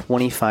whopping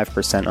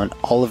 25% on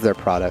all of their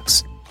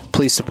products.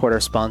 Please support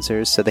our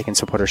sponsors so they can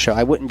support our show.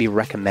 I wouldn't be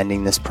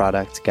recommending this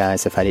product,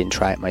 guys, if I didn't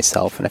try it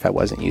myself and if I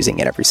wasn't using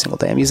it every single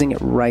day. I'm using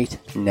it right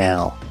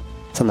now.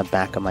 It's on the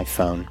back of my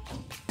phone.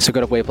 So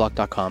go to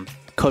waveblock.com,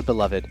 code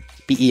BELOVED,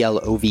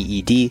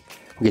 BELOVED.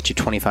 We'll get you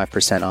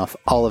 25% off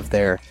all of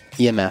their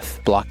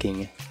EMF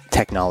blocking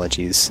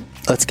technologies.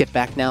 Let's get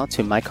back now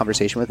to my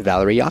conversation with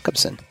Valerie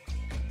Jakobsen.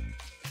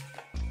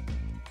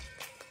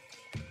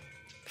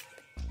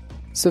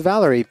 So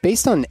Valerie,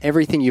 based on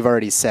everything you've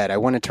already said, I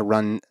wanted to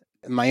run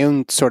my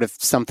own sort of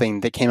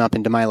something that came up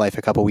into my life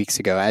a couple weeks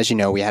ago. As you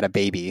know, we had a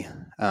baby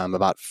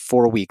about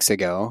 4 weeks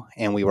ago,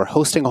 and we were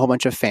hosting a whole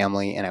bunch of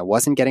family, and I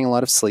wasn't getting a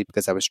lot of sleep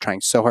because I was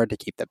trying so hard to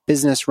keep the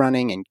business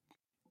running and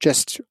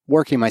just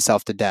working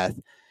myself to death.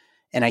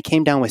 And I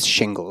came down with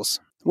shingles.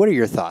 What are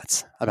your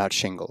thoughts about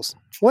shingles?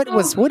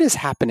 What is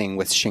happening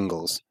with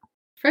shingles?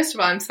 First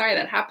of all, I'm sorry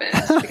that happened.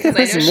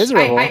 Because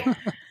miserable.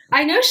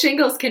 I know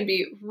shingles can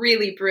be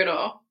really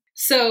brutal.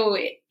 So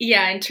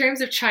yeah, in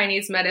terms of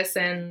Chinese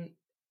medicine,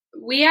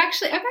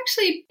 I've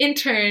actually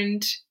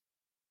interned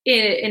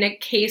in a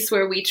case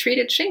where we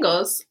treated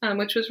shingles,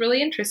 which was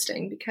really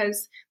interesting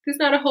because there's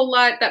not a whole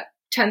lot that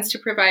tends to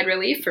provide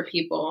relief for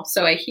people.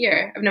 So I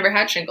hear. I've never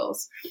had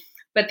shingles.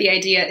 But the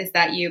idea is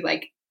that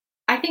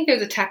I think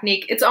there's a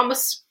technique. It's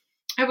almost,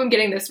 I hope I'm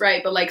getting this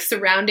right, but like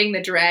surrounding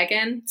the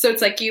dragon. So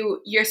it's like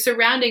you're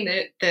surrounding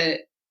the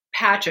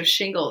patch of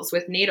shingles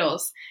with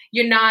needles.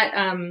 You're not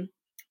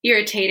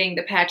irritating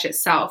the patch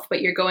itself,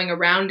 but you're going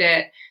around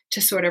it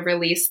to sort of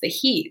release the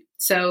heat.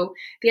 So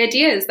the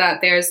idea is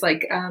that there's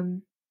like,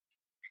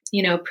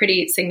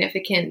 pretty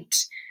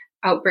significant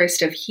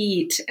outburst of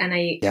heat. And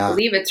I Yeah.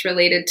 believe it's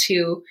related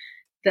to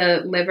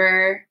the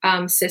liver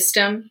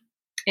system.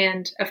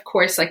 And of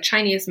course, like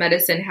Chinese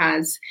medicine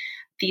has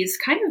these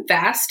kind of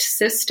vast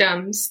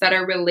systems that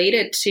are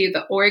related to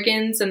the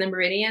organs and the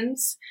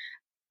meridians.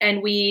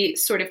 And we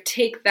sort of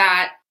take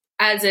that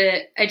as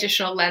an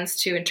additional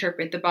lens to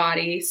interpret the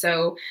body.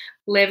 So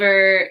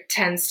liver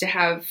tends to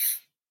have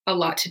a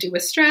lot to do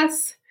with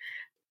stress.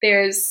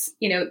 There's,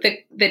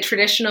 the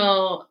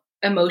traditional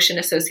emotion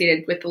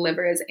associated with the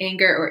liver is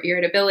anger or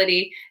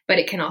irritability, but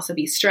it can also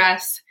be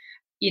stress.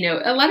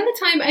 A lot of the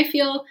time I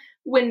feel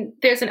when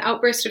there's an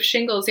outburst of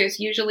shingles, there's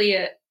usually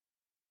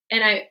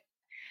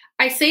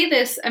I say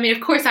this,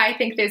 of course, I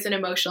think there's an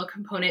emotional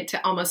component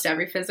to almost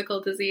every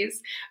physical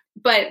disease,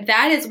 but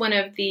that is one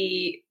of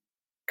the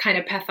kind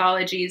of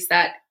pathologies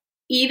that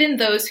even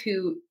those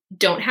who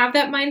don't have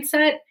that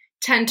mindset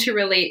tend to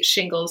relate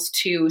shingles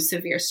to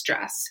severe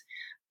stress.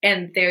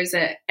 And there's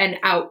an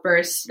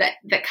outburst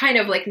that kind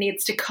of like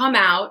needs to come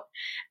out.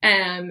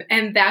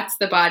 And that's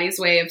the body's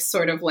way of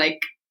sort of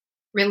like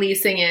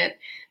releasing it.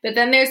 But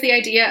then there's the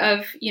idea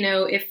of,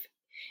 if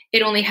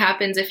it only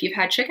happens if you've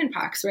had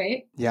chickenpox,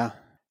 right? Yeah.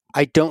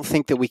 I don't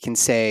think that we can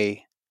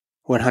say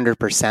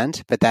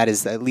 100%, but that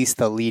is at least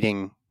the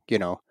leading,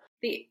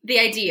 The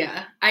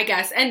idea, I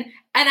guess. And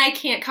I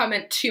can't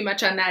comment too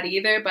much on that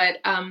either, but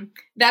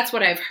that's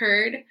what I've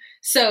heard.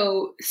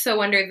 So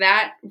under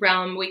that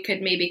realm, we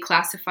could maybe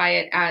classify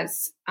it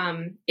as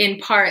in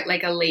part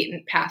like a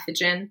latent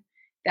pathogen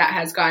that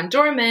has gone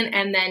dormant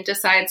and then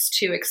decides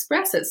to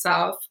express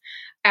itself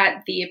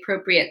at the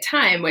appropriate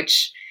time,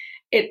 which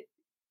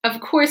of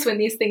course, when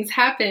these things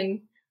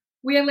happen,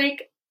 we're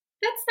like,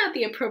 that's not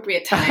the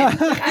appropriate time.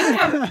 Like,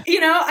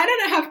 I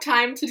don't have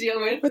time to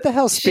deal with. What the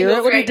hell,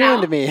 Spirit? What are you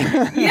doing to me?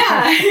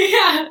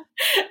 Yeah.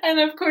 And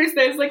of course,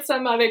 there's like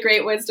some other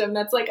great wisdom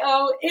that's like,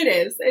 oh, it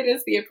is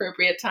the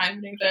appropriate time,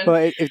 Nathan.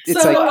 Well,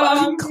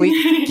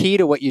 it's key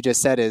to what you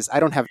just said is, I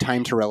don't have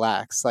time to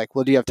relax. Like,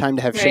 well, do you have time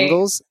to have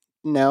shingles?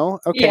 No.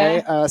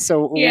 Okay.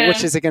 Yeah.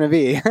 Which is it going to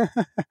be?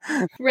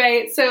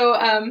 Right. So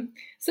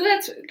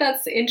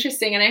that's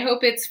interesting, and I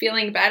hope it's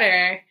feeling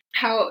better.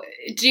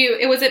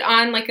 Was it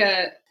on like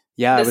it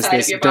was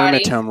this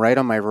dermatome right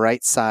on my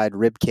right side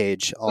rib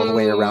cage, all the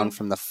way around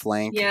from the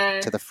flank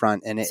to the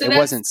front, and it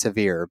wasn't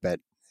severe, but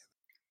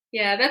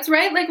yeah, that's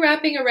right. Like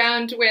wrapping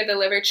around where the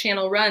liver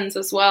channel runs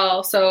as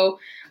well. So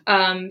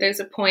there's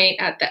a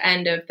point at the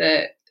end of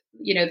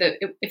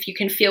if you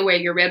can feel where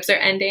your ribs are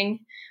ending,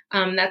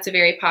 that's a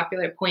very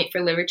popular point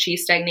for liver qi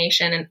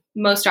stagnation, and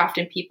most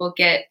often people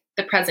get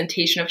the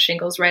presentation of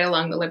shingles right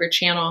along the liver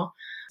channel.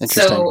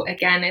 So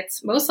again,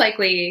 it's most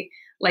likely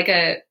like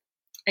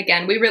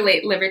we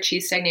relate liver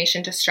qi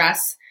stagnation to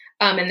stress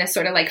and this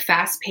sort of like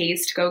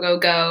fast-paced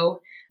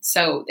go.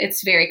 So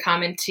it's very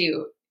common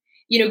to,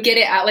 get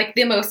it at like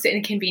the most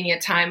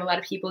inconvenient time. A lot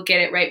of people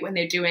get it right when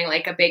they're doing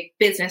like a big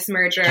business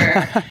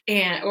merger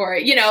or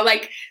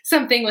like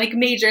something like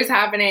major is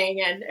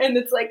happening and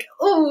it's like,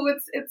 oh,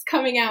 it's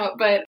coming out.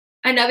 But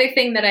another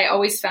thing that I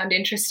always found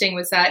interesting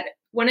was that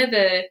one of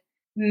the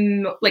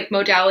like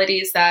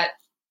modalities that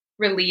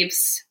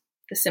relieves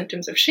the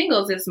symptoms of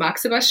shingles is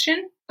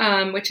moxibustion,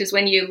 which is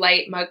when you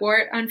light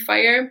mugwort on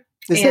fire.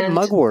 Is it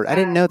mugwort? I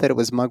didn't know that it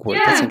was mugwort.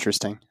 Yeah, that's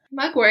interesting.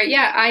 Mugwort,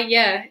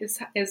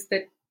 is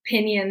the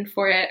pinyin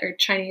for it, or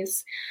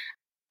Chinese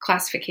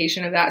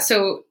classification of that.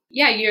 So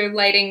yeah, you're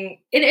lighting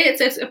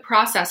it's a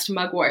processed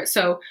mugwort.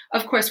 So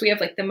of course we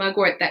have like the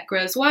mugwort that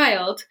grows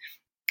wild,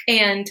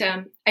 and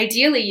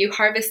ideally you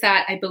harvest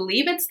that. I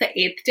believe it's the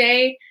 8th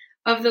day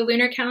of the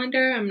lunar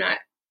calendar. I'm not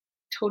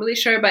totally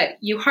sure, but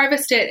you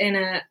harvest it in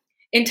a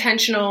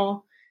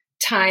intentional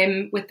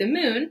time with the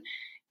moon,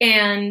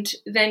 and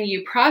then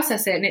you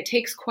process it, and it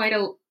takes quite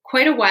a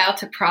while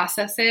to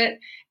process it.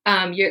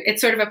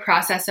 It's sort of a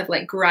process of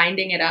like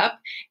grinding it up,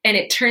 and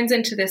it turns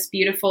into this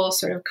beautiful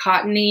sort of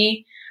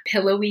cottony,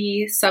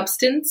 pillowy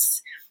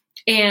substance.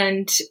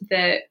 And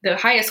the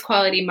highest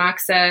quality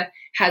moxa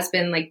has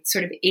been like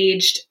sort of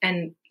aged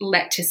and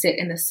let to sit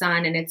in the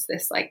sun, and it's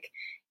this like,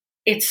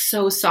 it's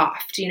so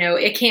soft, you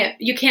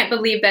can't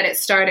believe that it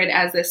started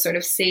as this sort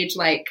of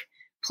sage-like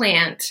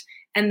plant,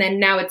 and then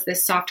now it's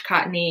this soft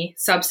cottony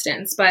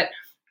substance. But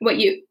what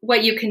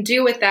you can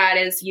do with that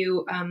is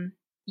you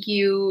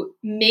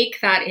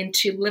make that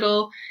into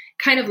little,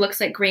 kind of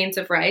looks like grains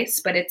of rice,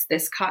 but it's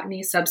this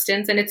cottony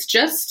substance, and it's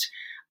just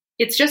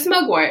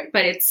mugwort,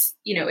 but it's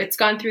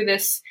gone through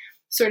this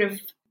sort of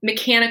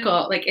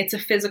mechanical, like it's a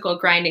physical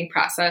grinding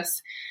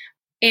process.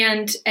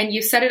 And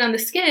you set it on the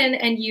skin,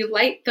 and you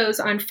light those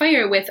on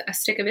fire with a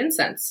stick of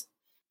incense.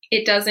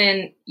 It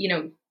doesn't,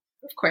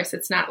 of course,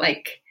 it's not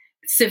like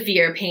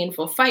severe,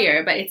 painful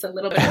fire, but it's a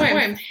little bit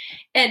warm.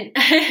 And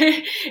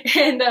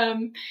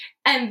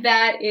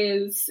that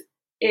is,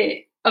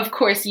 it, of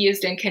course,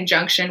 used in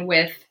conjunction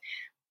with,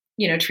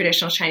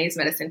 traditional Chinese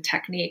medicine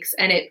techniques.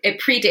 And it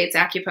predates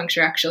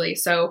acupuncture, actually.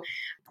 So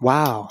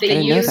wow, I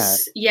didn't know that.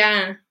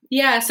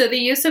 Yeah. So the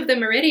use of the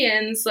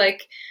meridians,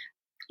 like,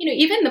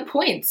 even the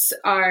points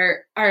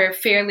are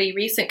fairly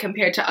recent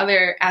compared to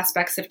other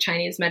aspects of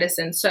Chinese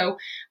medicine. So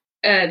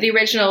the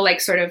original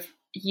like sort of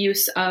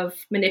use of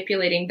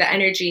manipulating the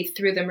energy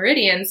through the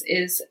meridians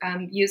is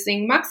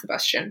using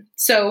moxibustion.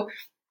 So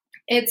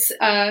it's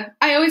I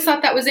always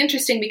thought that was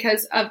interesting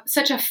because of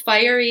such a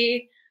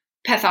fiery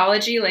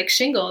pathology like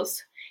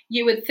shingles.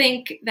 You would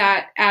think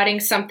that adding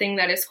something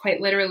that is quite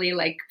literally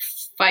like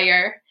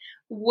fire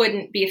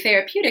wouldn't be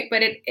therapeutic,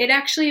 but it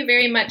actually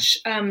very much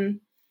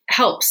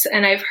helps.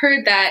 And I've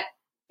heard that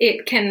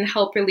it can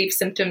help relieve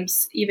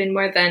symptoms even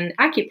more than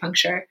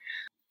acupuncture.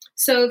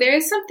 So there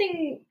is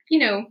something,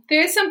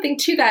 there is something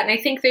to that. And I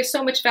think there's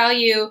so much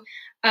value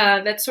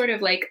that's sort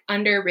of like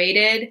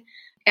underrated.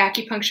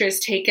 Acupuncture is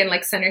taken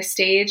like center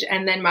stage,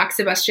 and then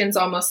moxibustion is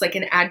almost like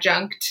an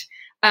adjunct.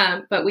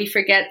 But we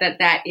forget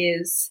that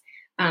is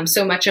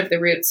so much of the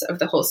roots of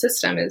the whole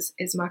system is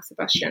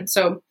moxibustion.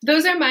 So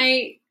those are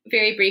my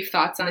very brief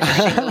thoughts on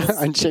shingles.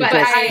 On shingles.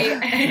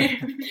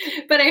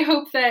 But I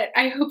hope that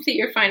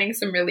you're finding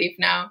some relief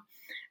now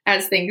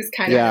as things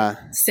kind of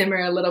simmer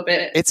a little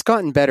bit. It's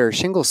gotten better.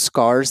 Shingles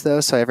scars though,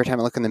 so every time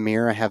I look in the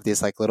mirror, I have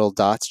these like little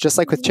dots, just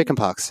like with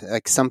chickenpox.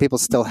 Like some people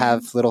still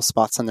have little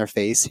spots on their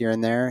face here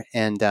and there,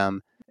 and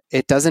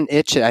it doesn't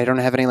itch. I don't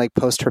have any like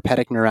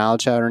post-herpetic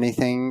neuralgia or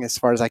anything, as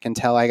far as I can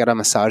tell. I got a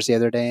massage the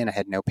other day and I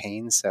had no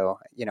pain, so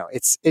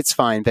it's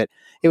fine. But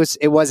it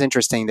was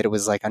interesting that it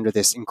was like under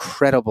this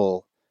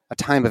a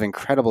time of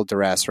incredible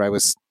duress, where I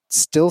was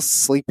still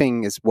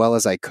sleeping as well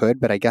as I could,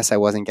 but I guess I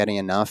wasn't getting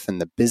enough,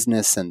 and the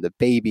business and the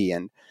baby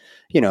and,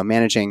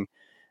 managing,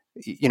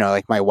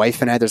 like my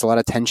wife and I, there's a lot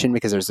of tension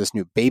because there's this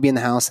new baby in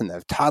the house and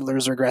the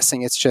toddler's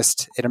regressing. It's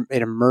just,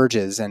 it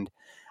emerges. And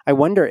I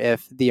wonder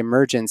if the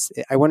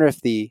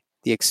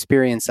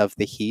experience of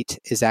the heat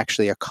is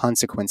actually a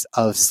consequence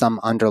of some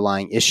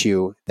underlying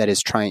issue that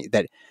is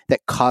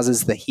that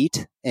causes the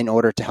heat in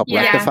order to help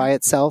rectify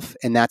itself.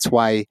 And that's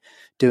why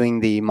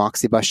doing the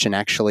moxibustion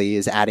actually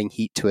is adding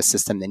heat to a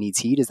system that needs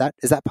heat. Is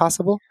that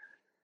possible?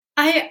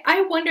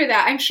 I wonder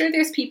that. I'm sure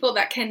there's people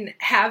that can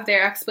have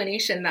their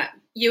explanation that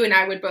you and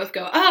I would both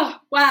go, oh,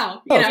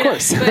 wow. Of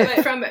course.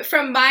 but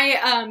from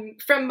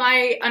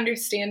my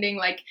understanding,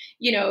 like,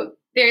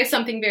 there is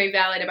something very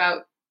valid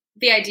about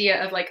the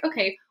idea of like,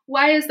 okay,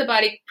 why is the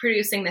body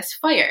producing this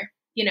fire?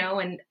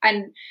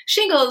 And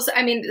shingles,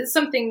 I mean,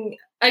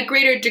 a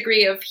greater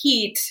degree of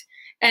heat.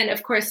 And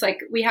of course,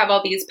 like we have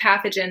all these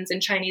pathogens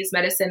in Chinese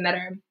medicine that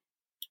are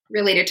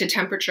related to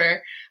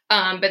temperature.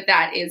 But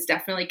that is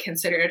definitely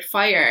considered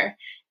fire.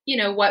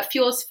 What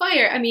fuels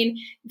fire? I mean,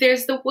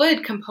 there's the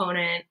wood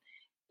component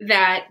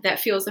that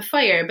fuels the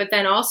fire, but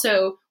then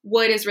also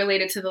wood is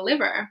related to the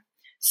liver.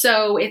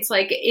 So it's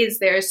like, is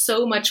there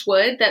so much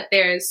wood that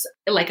there's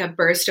like a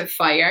burst of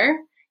fire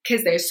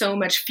because there's so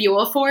much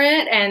fuel for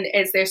it? And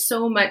is there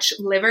so much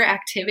liver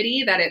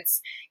activity that it's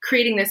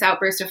creating this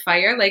outburst of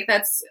fire? Like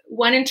that's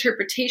one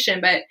interpretation.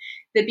 But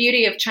the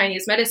beauty of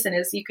Chinese medicine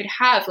is you could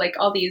have like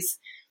all these,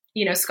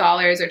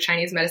 scholars or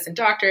Chinese medicine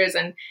doctors,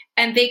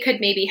 and they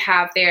could maybe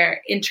have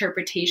their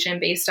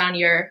interpretation based on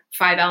your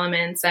 5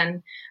 elements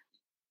and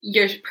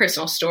your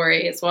personal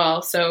story as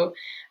well. So,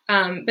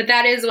 but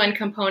that is one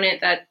component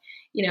that,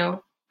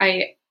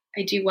 I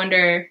do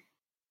wonder.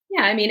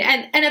 Yeah, I mean,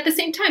 and at the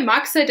same time,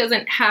 moxa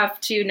doesn't have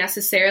to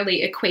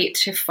necessarily equate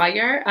to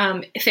fire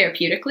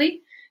therapeutically.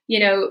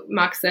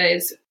 Moxa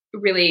is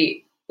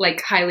really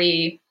like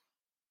highly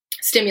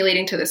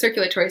stimulating to the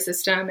circulatory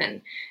system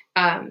and,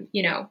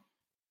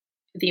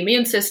 the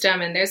immune system.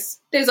 And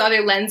there's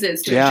other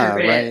lenses to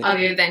interpret it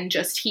other than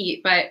just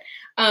heat. But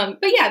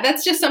yeah,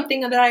 that's just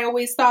something that I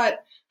always thought,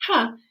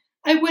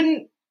 I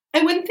wouldn't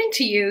think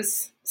to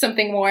use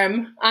something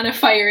warm on a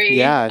fiery.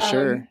 Yeah,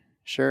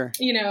 sure.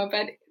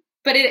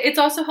 But it's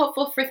also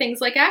helpful for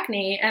things like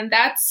acne. And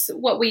that's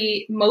what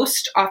we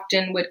most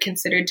often would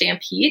consider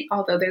damp heat,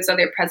 although there's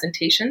other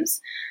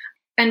presentations.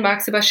 And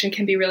moxibustion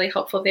can be really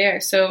helpful there.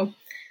 So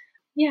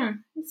yeah,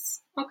 it's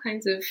all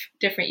kinds of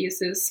different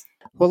uses.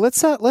 Well,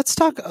 let's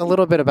talk a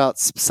little bit about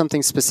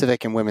something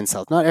specific in women's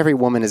health. Not every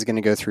woman is going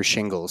to go through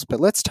shingles,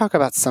 but let's talk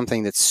about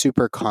something that's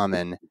super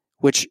common,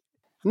 which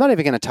I'm not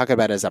even going to talk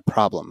about as a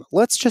problem.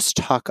 Let's just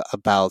talk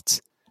about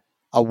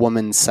a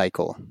woman's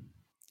cycle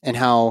and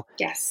how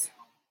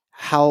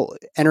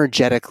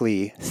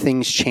energetically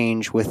things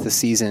change with the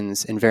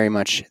seasons in very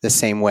much the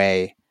same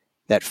way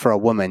that for a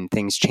woman,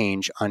 things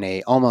change on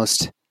a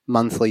almost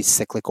monthly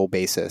cyclical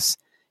basis.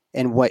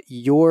 And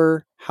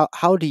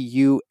how do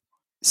you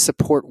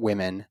support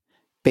women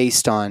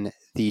based on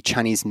the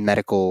Chinese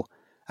medical,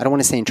 I don't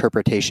want to say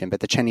interpretation, but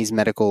the Chinese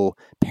medical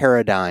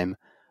paradigm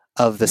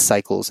of the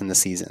cycles and the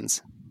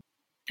seasons?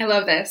 I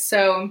love this.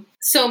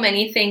 So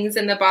many things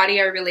in the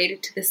body are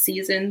related to the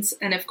seasons.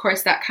 And of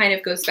course, that kind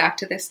of goes back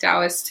to this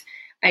Taoist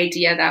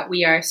idea that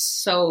we are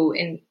so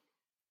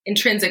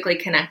intrinsically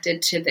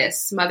connected to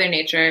this Mother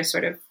Nature,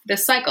 sort of the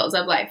cycles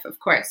of life. Of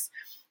course,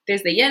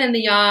 there's the yin and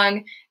the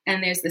yang,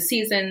 and there's the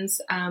seasons.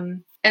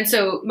 And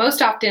so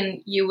most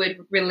often you would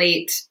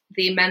relate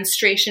the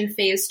menstruation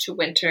phase to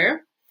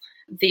winter,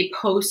 the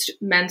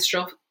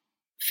post-menstrual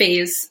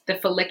phase, the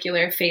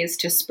follicular phase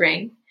to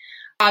spring.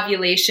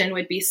 Ovulation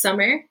would be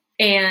summer,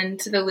 and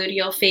the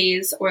luteal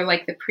phase, or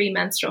like the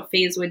premenstrual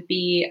phase, would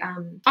be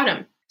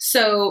autumn.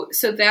 So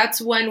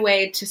that's one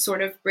way to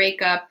sort of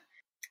break up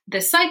the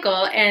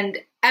cycle. And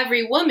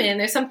every woman,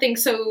 there's something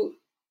so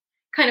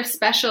kind of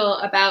special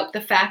about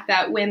the fact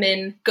that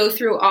women go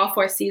through all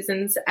 4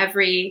 seasons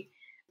every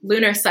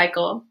lunar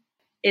cycle.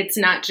 It's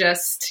not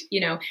just,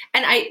 and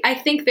I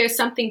think there's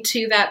something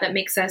to that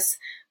makes us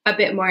a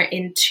bit more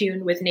in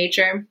tune with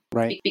nature.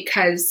 Right.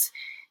 Because,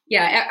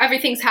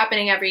 everything's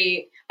happening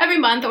every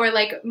month, or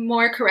like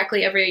more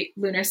correctly, every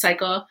lunar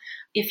cycle.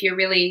 If you're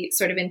really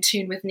sort of in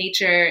tune with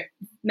nature,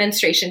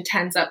 menstruation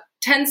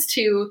tends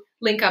to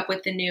link up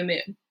with the new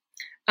moon.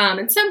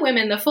 And some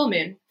women, the full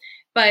moon.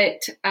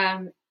 But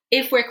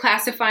if we're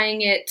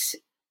classifying it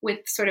with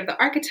sort of the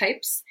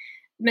archetypes,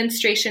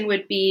 menstruation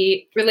would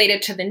be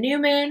related to the new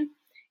moon,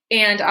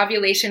 and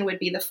ovulation would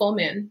be the full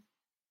moon.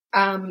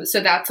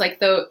 So that's like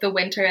the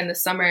winter and the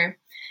summer,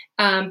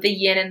 the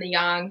yin and the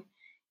yang.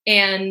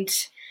 And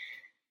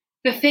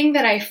the thing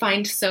that I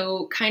find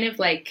so kind of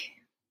like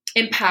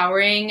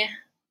empowering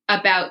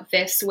about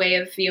this way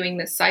of viewing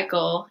the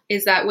cycle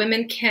is that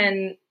women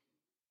can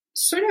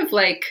sort of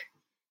like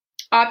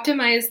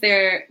optimize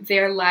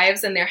their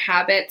lives and their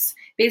habits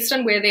based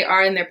on where they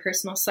are in their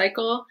personal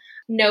cycle,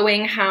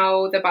 knowing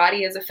how the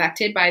body is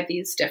affected by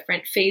these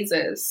different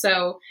phases.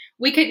 So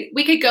we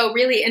could go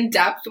really in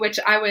depth, which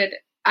I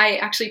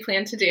actually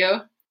plan to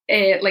do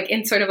it like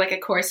in sort of like a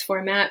course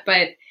format,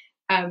 but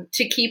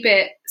to keep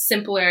it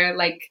simpler,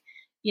 like,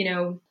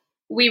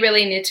 we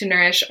really need to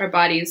nourish our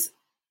bodies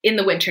in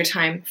the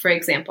wintertime, for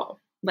example.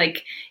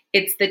 Like,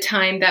 it's the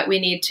time that we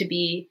need to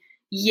be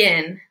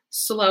yin,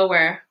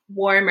 slower,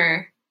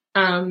 warmer.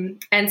 And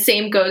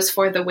same goes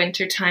for the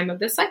winter time of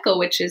the cycle,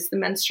 which is the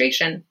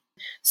menstruation.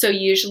 So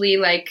usually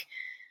like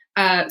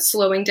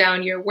slowing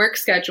down your work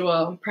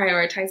schedule,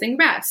 prioritizing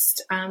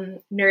rest,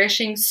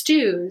 nourishing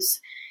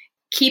stews,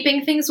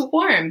 keeping things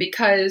warm,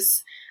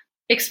 because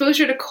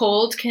exposure to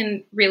cold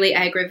can really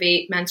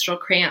aggravate menstrual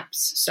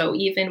cramps. So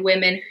even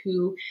women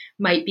who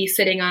might be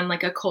sitting on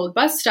like a cold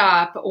bus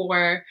stop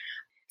or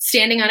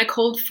standing on a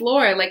cold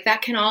floor, like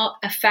that can all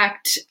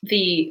affect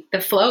the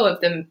flow of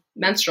the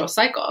menstrual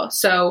cycle.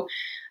 So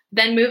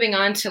then moving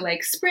on to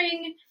like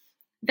spring,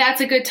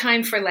 that's a good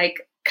time for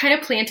like kind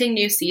of planting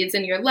new seeds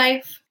in your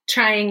life,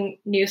 trying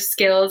new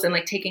skills and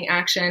like taking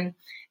action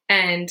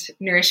and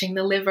nourishing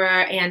the liver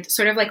and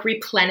sort of like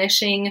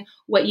replenishing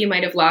what you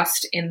might have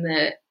lost in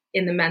the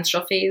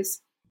menstrual phase.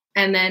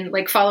 And then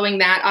like following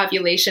that,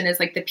 ovulation is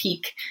like the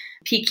peak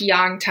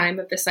yang time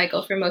of the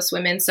cycle for most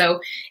women.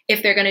 So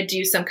if they're going to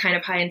do some kind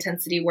of high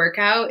intensity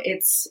workout,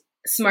 it's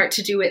smart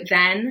to do it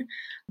then.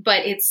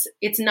 But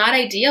it's not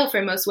ideal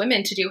for most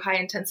women to do high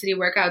intensity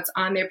workouts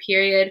on their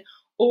period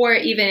or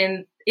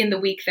even in the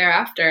week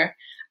thereafter,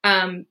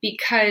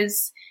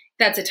 because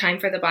that's a time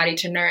for the body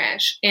to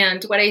nourish.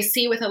 And what I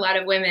see with a lot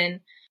of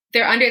women,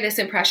 they're under this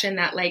impression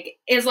that like,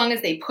 as long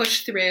as they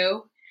push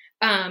through,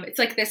 it's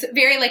like this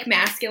very like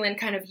masculine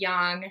kind of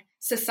yang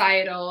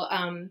societal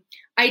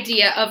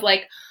idea of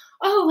like,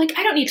 oh, like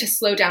I don't need to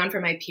slow down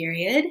for my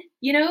period,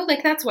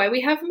 like that's why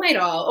we have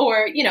Midol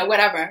or,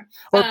 whatever.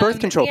 Or birth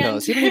control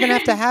pills. You don't even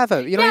have to have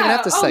you don't even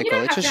have to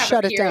cycle. Just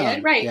shut it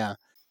down. Right. Yeah.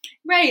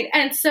 Right.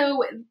 And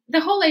so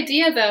the whole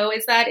idea though,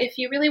 is that if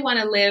you really want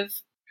to live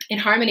in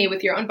harmony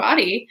with your own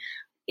body,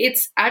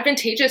 it's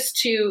advantageous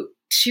to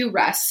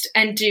rest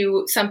and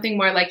do something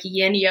more like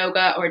yin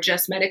yoga or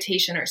just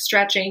meditation or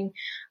stretching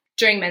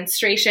during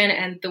menstruation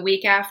and the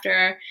week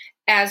after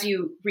as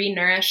you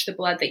re-nourish the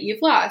blood that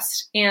you've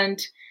lost. And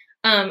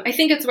I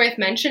think it's worth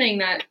mentioning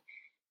that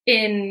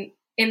in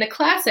the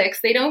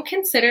classics, they don't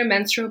consider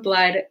menstrual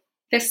blood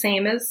the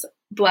same as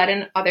blood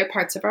in other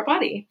parts of our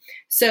body.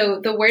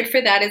 So the word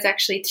for that is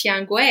actually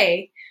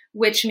tiangui,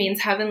 which means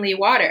heavenly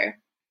water.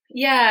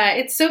 Yeah,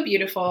 it's so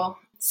beautiful.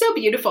 So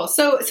beautiful.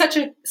 So such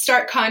a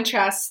stark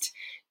contrast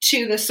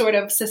to the sort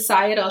of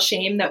societal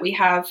shame that we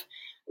have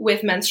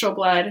with menstrual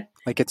blood.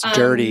 Like it's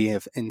dirty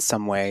in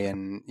some way,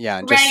 and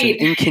just right.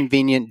 An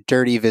inconvenient,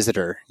 dirty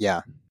visitor.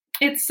 Yeah.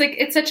 It's like,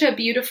 it's such a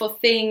beautiful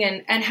thing.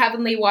 And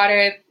heavenly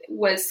water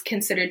was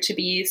considered to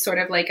be sort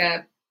of like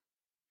a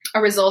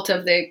result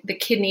of the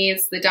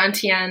kidneys, the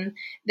dantian,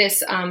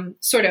 this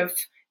sort of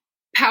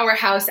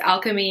powerhouse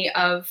alchemy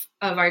of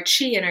our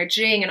qi and our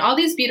jing and all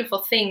these beautiful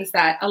things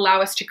that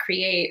allow us to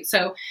create.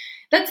 So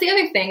that's the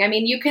other thing. I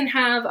mean, you can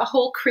have a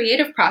whole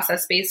creative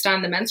process based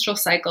on the menstrual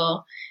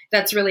cycle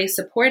that's really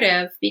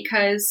supportive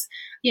because,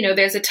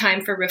 there's a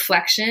time for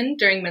reflection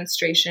during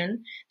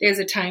menstruation. There's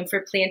a time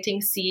for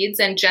planting seeds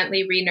and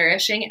gently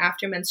re-nourishing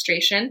after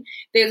menstruation.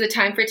 There's a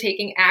time for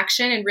taking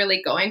action and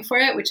really going for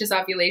it, which is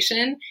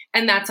ovulation.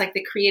 And that's like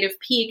the creative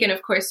peak. And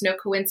of course, no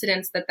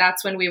coincidence that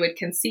that's when we would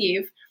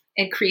conceive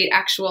and create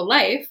actual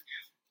life.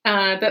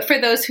 But for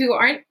those who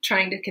aren't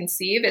trying to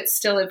conceive, it's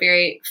still a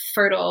very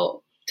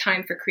fertile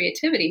time for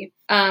creativity.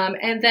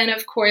 And then,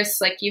 of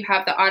course, like you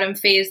have the autumn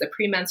phase, the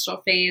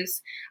premenstrual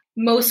phase.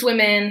 Most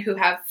women who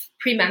have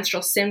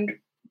premenstrual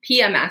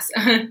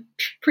PMS,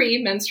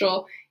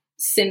 premenstrual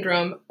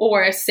syndrome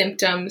or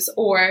symptoms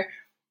or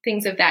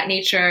things of that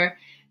nature,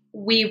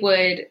 we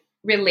would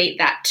relate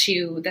that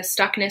to the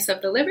stuckness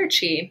of the liver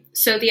chi.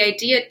 So the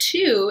idea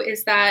too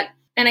is that,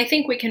 and I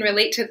think we can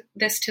relate to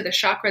this to the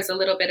chakras a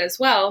little bit as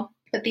well,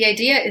 but the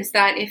idea is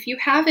that if you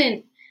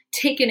haven't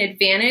taken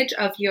advantage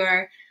of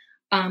your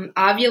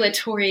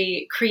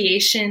ovulatory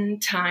creation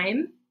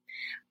time,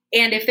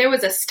 and if there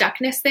was a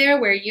stuckness there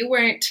where you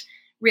weren't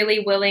really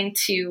willing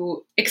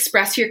to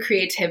express your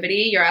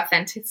creativity, your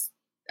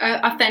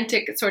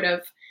authentic sort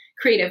of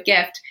creative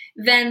gift,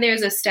 then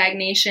there's a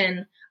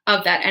stagnation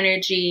of that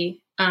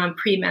energy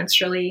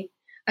premenstrually,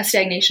 a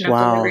stagnation of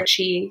the liver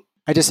chi.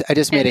 I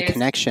just made a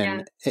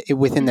connection.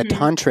 Within the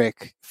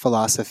tantric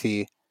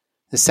philosophy,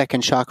 the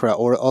second chakra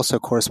also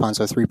corresponds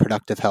with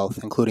reproductive health,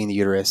 including the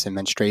uterus and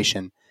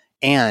menstruation.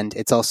 And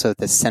it's also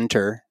the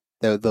center,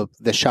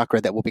 the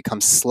chakra that will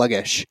become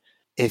sluggish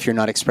if you're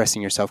not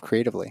expressing yourself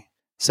creatively.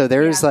 So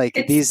there's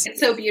it's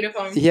so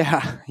beautiful.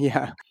 Yeah.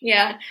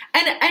 And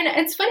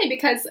it's funny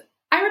because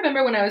I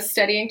remember when I was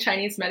studying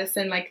Chinese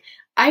medicine, like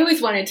I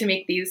always wanted to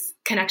make these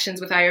connections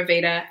with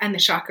Ayurveda and the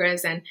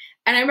chakras. And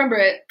I remember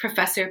a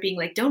professor being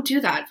like, don't do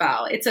that,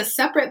 Val. It's a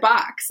separate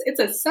box. It's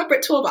a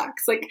separate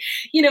toolbox. Like,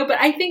 but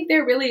I think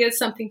there really is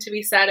something to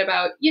be said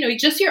about,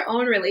 just your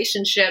own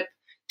relationship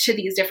to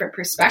these different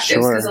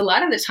perspectives, because a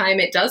lot of the time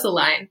it does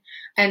align.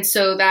 And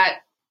so that,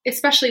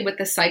 especially with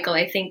the cycle,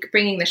 I think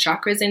bringing the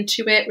chakras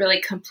into it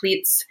really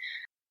completes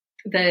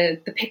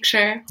the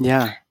picture.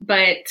 Yeah.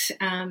 But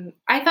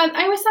I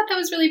always thought that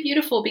was really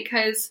beautiful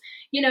because,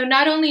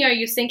 not only are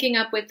you syncing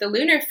up with the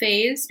lunar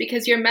phase,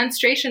 because your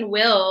menstruation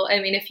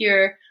if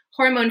you're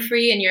hormone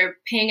free and you're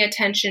paying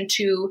attention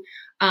to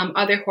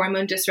other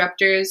hormone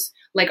disruptors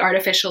like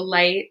artificial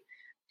light,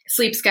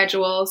 sleep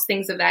schedules,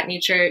 things of that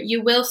nature,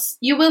 you will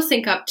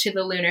sync up to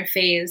the lunar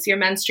phase. Your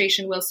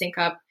menstruation will sync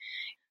up.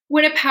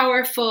 What a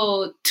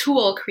powerful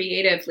tool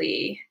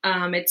creatively.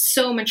 It's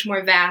so much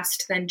more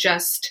vast than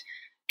just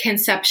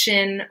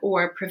conception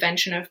or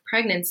prevention of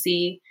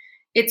pregnancy.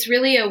 It's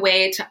really a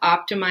way to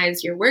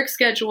optimize your work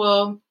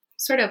schedule,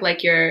 sort of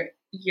like your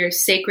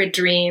sacred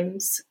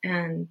dreams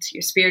and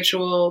your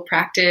spiritual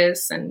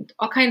practice and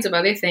all kinds of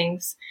other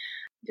things.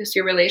 Just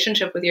your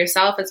relationship with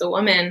yourself as a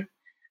woman.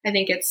 I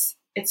think it's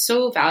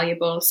so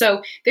valuable.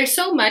 So there's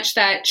so much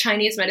that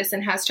Chinese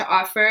medicine has to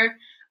offer.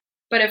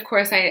 But of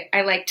course, I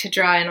like to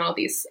draw in all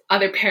these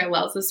other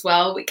parallels as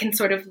well. We can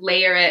sort of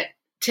layer it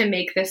to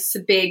make this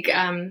big,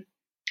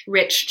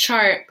 rich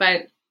chart.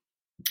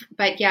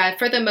 But yeah,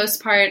 for the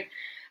most part,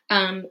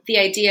 the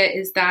idea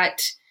is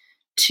that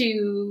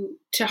to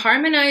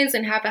harmonize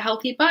and have a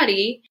healthy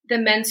body, the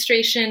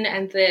menstruation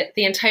and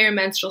the entire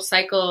menstrual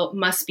cycle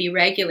must be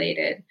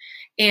regulated.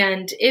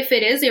 And if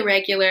it is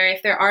irregular,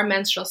 if there are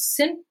menstrual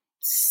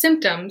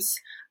symptoms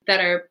that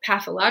are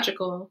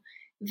pathological,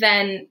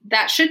 then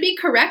that should be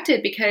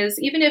corrected, because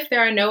even if there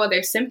are no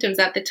other symptoms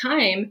at the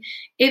time,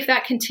 if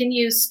that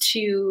continues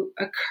to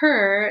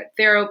occur,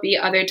 there will be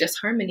other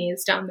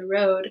disharmonies down the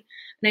road.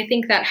 And I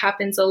think that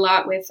happens a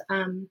lot with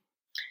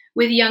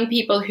young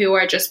people who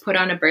are just put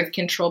on a birth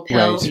control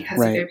pill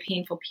because of their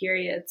painful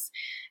periods.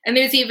 And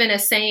there's even a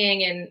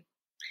saying, and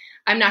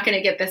I'm not going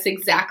to get this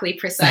exactly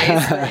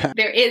precise, but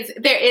there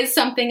is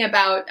something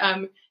about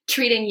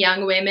treating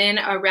young women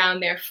around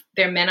their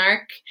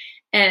menarche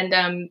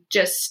and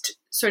just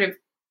sort of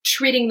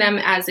treating them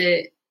as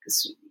a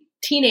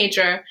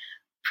teenager,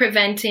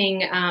 preventing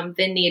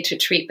the need to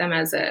treat them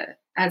as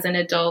an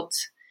adult,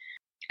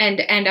 and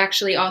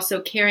actually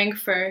also caring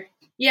for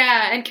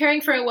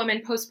a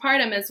woman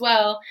postpartum as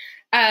well,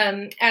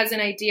 as an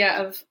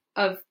idea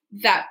of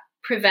that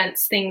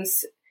prevents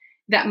things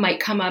that might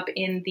come up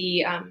in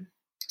the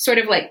sort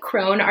of like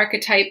crone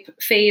archetype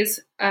phase,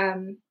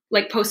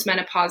 like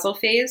postmenopausal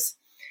phase.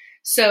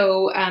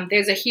 So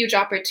there's a huge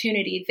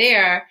opportunity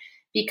there,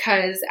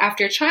 because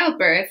after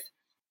childbirth,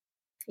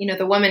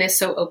 the woman is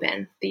so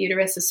open, the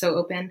uterus is so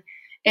open.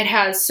 It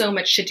has so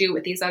much to do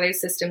with these other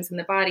systems in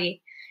the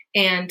body.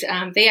 And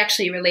they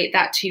actually relate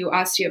that to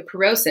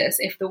osteoporosis.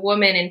 If the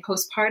woman in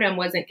postpartum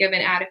wasn't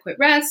given adequate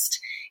rest,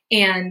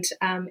 and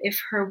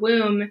if her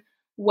womb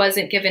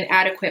wasn't given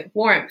adequate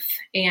warmth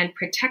and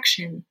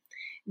protection,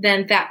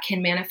 then that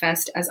can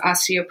manifest as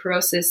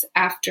osteoporosis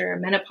after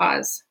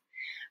menopause.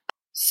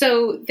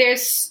 So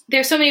there's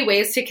so many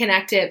ways to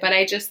connect it, but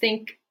I just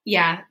think,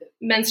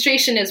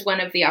 menstruation is one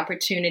of the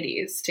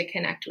opportunities to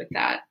connect with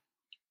that.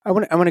 I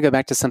want to go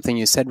back to something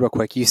you said real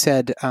quick. You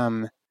said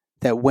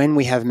that when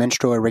we have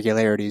menstrual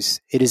irregularities,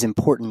 it is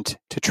important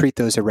to treat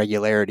those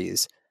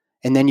irregularities.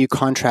 And then you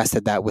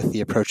contrasted that with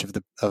the approach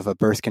of a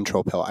birth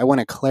control pill. I want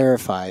to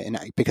clarify,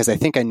 because I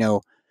think I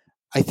know,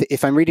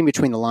 if I'm reading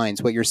between the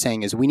lines, what you're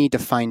saying is we need to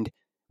find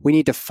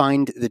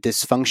the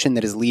dysfunction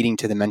that is leading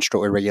to the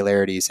menstrual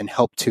irregularities and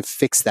help to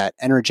fix that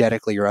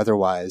energetically or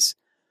otherwise,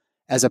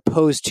 as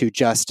opposed to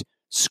just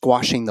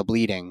squashing the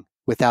bleeding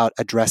without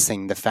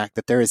addressing the fact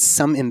that there is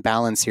some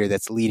imbalance here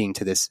that's leading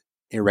to this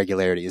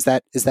irregularity. Is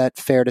that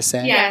fair to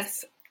say?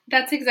 Yes,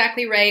 that's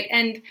exactly right.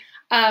 And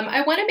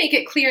I want to make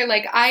it clear,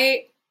 like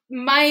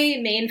my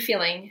main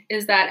feeling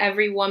is that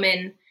every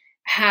woman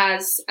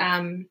has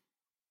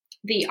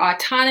the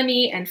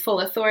autonomy and full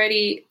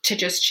authority to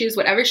just choose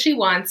whatever she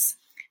wants.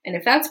 And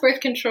if that's birth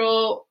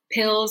control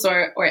pills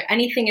or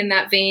anything in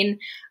that vein,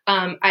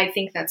 I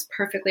think that's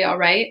perfectly all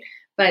right.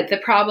 But the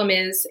problem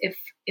is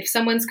if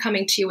someone's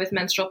coming to you with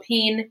menstrual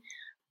pain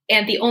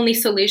and the only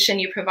solution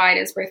you provide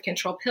is birth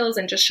control pills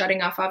and just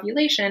shutting off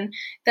ovulation,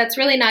 that's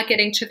really not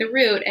getting to the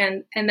root.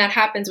 And that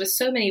happens with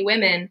so many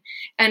women.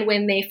 And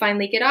when they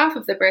finally get off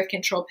of the birth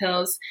control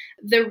pills,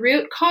 the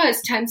root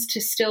cause tends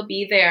to still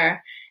be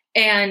there.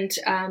 And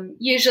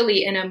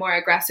usually in a more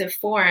aggressive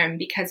form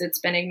because it's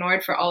been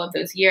ignored for all of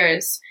those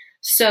years.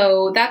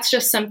 So that's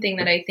just something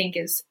that I think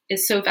is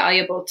so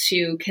valuable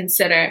to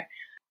consider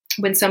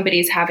when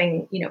somebody's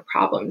having,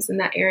 problems in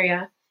that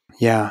area.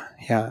 Yeah,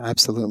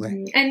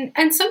 absolutely.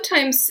 And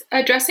sometimes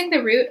addressing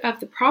the root of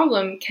the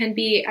problem can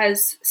be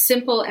as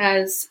simple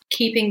as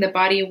keeping the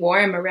body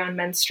warm around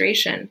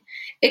menstruation.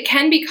 It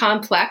can be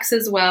complex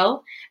as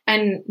well.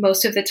 And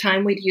most of the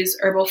time we'd use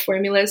herbal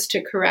formulas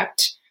to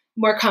correct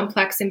more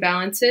complex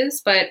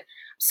imbalances, but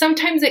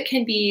sometimes it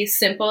can be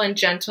simple and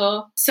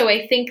gentle. So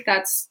I think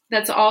that's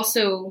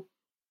also,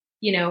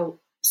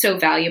 so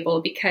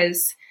valuable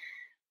because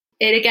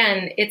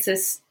it's a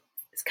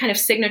kind of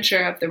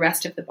signature of the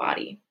rest of the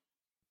body.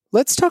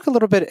 Let's talk a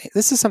little bit.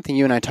 This is something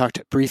you and I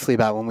talked briefly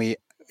about when we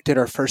did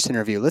our first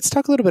interview. Let's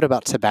talk a little bit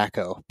about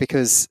tobacco,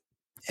 because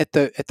at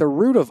the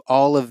root of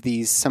all of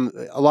these,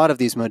 a lot of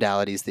these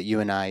modalities that you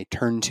and I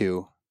turn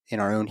to in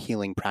our own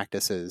healing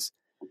practices,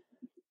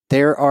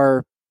 there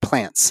are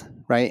plants,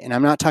 right? And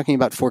I'm not talking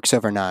about forks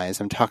over knives.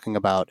 I'm talking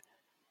about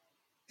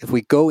if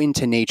we go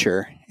into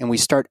nature and we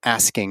start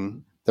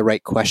asking the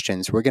right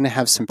questions, we're going to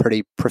have some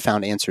pretty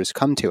profound answers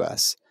come to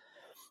us.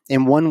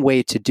 And one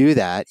way to do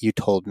that, you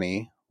told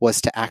me,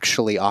 was to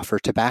actually offer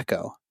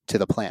tobacco to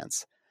the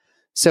plants.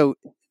 So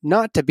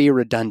not to be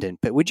redundant,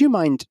 but would you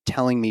mind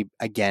telling me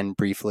again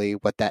briefly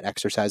what that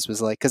exercise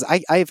was like? Because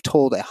I have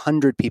told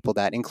 100 people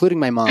that, including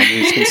my mom,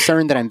 who's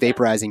concerned that I'm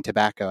vaporizing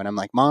tobacco. And I'm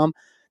like, Mom,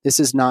 this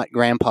is not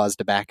grandpa's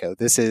tobacco.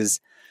 This is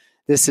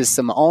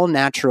some all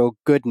natural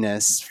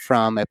goodness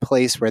from a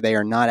place where they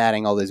are not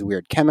adding all those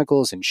weird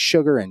chemicals and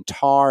sugar and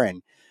tar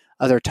and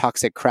other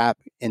toxic crap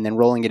and then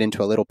rolling it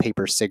into a little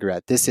paper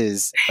cigarette. This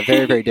is a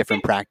very, very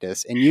different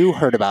practice. And you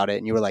heard about it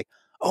and you were like,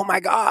 oh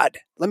my God,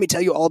 let me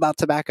tell you all about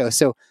tobacco.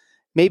 So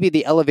maybe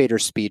the elevator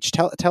speech,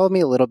 tell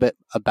me a little bit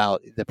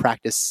about the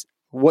practice,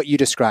 what you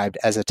described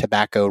as a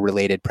tobacco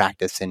related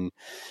practice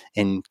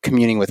in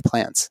communing with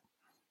plants.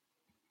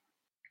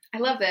 I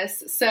love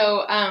this.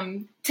 So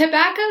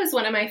tobacco is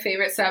one of my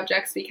favorite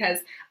subjects because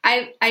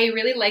I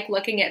really like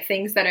looking at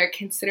things that are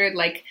considered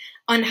like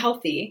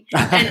unhealthy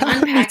and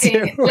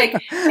unpacking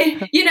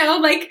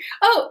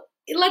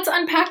let's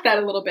unpack that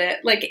a little bit.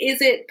 Like,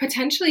 is it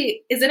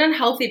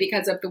unhealthy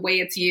because of the way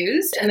it's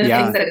used and the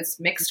things that it's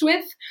mixed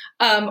with?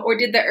 Or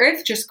did the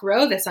earth just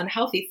grow this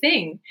unhealthy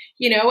thing?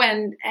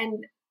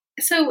 And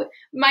so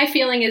my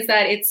feeling is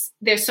that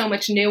there's so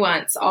much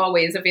nuance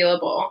always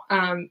available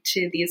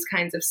to these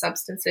kinds of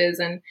substances,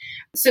 and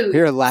so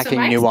we're lacking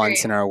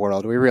nuance in our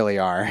world. We really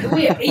are.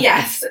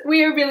 Yes,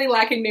 we are really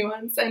lacking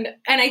nuance, and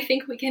I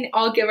think we can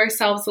all give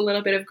ourselves a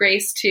little bit of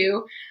grace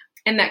too,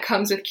 and that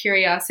comes with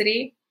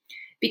curiosity,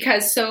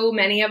 because so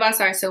many of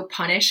us are so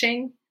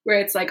punishing. Where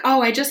it's like,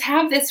 oh, I just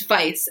have this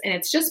vice and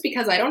it's just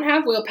because I don't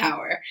have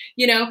willpower,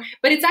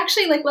 but it's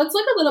actually like, let's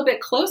look a little bit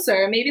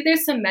closer. Maybe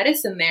there's some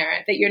medicine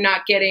there that you're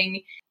not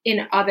getting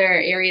in other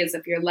areas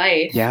of your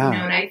life. Yeah.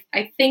 And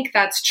I think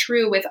that's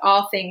true with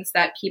all things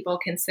that people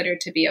consider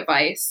to be a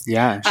vice.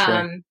 Yeah,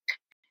 sure.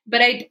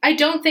 But I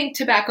don't think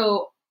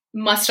tobacco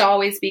must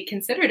always be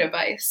considered a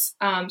vice.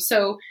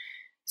 So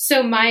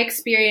my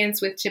experience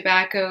with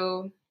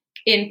tobacco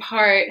in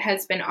part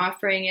has been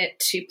offering it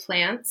to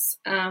plants.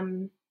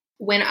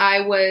 When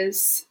I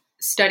was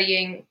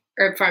studying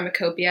herb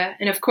pharmacopoeia,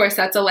 and of course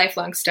that's a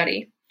lifelong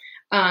study,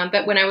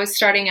 but when I was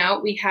starting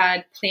out, we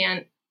had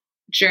plant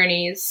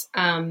journeys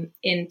in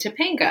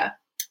Topanga,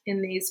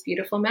 in these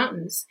beautiful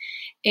mountains,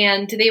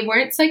 and they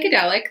weren't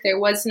psychedelic. There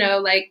was no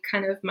like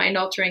kind of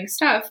mind-altering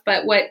stuff,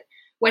 but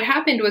what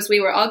happened was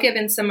we were all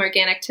given some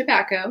organic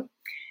tobacco,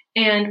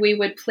 and we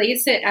would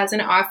place it as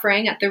an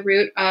offering at the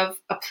root of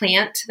a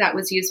plant that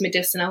was used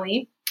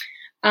medicinally.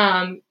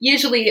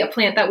 Usually a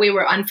plant that we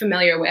were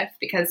unfamiliar with,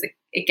 because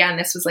again,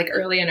 this was like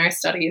early in our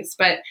studies,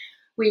 but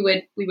we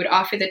would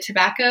offer the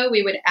tobacco.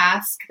 We would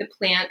ask the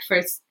plant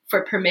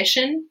for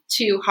permission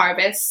to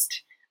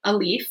harvest a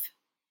leaf.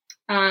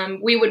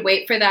 We would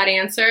wait for that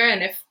answer.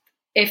 And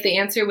if the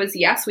answer was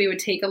yes, we would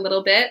take a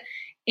little bit.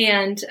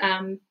 And,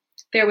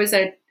 there was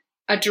a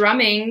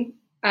drumming,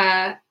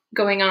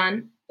 going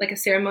on, like a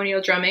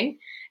ceremonial drumming.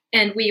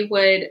 And we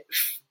would,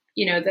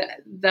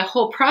 the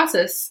whole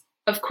process.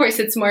 Of course,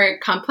 it's more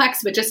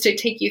complex, but just to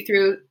take you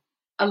through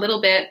a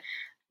little bit,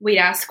 we'd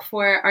ask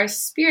for our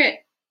spirit,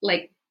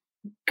 like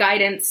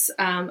guidance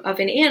of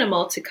an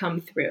animal to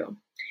come through.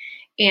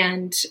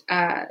 And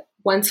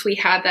once we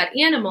had that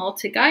animal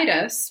to guide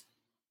us,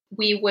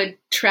 we would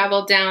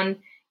travel down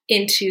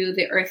into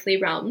the earthly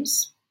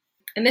realms.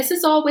 And this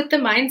is all with the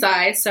mind's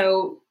eye.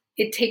 So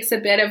it takes a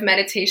bit of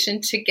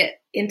meditation to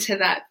get into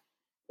that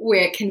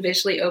where it can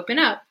visually open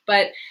up.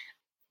 But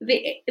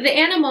the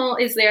animal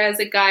is there as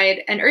a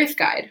guide, an earth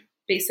guide,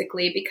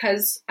 basically,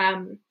 because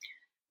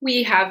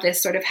we have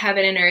this sort of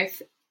heaven and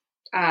earth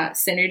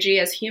synergy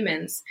as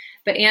humans,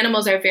 but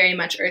animals are very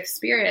much earth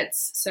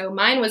spirits. So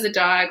mine was a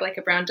dog, like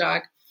a brown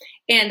dog.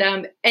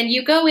 And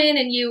you go in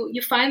and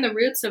you find the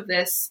roots of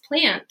this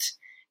plant,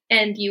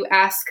 and you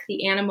ask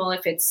the animal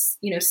if it's,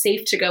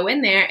 safe to go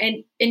in there,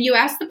 and you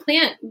ask the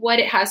plant what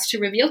it has to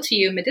reveal to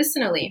you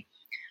medicinally.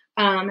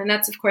 And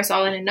that's, of course,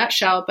 all in a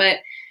nutshell. But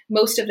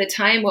most of the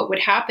time, what would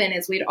happen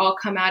is we'd all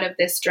come out of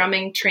this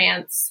drumming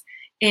trance,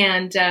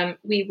 and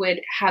we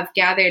would have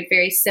gathered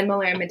very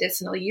similar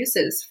medicinal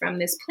uses from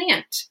this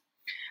plant.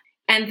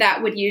 And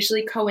that would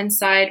usually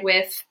coincide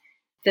with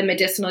the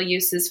medicinal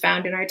uses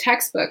found in our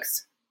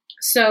textbooks.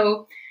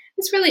 So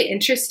it's really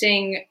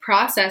interesting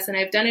process, and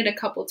I've done it a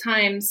couple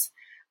times.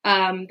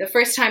 The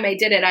first time I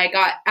did it, I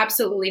got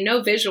absolutely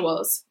no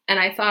visuals, and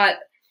I thought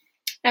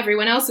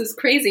everyone else is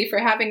crazy for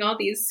having all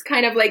these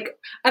kind of like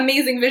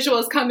amazing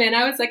visuals come in.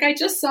 I was like, I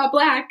just saw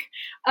black.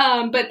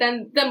 But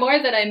then the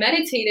more that I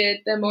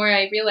meditated, the more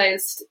I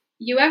realized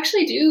you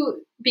actually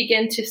do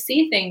begin to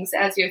see things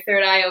as your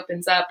third eye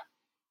opens up,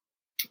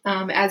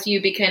 as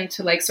you begin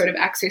to like sort of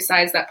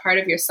exercise that part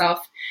of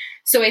yourself.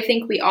 So I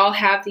think we all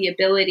have the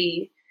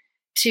ability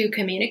to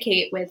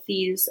communicate with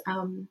these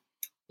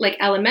like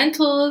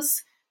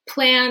elementals,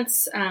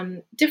 plants,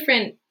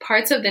 different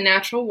parts of the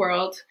natural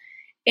world.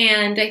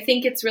 And I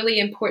think it's really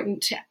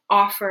important to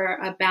offer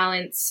a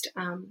balanced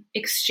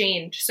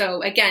exchange.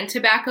 So again,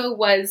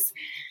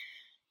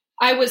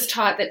 I was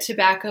taught that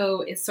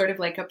tobacco is sort of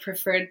like a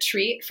preferred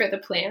treat for the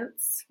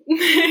plants,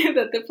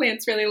 that the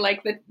plants really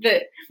like they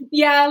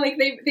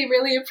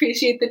really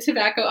appreciate the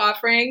tobacco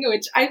offering,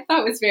 which I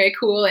thought was very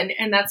cool.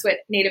 And that's what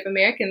Native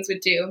Americans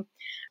would do.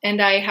 And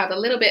I have a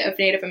little bit of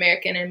Native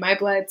American in my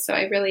blood, so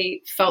I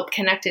really felt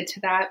connected to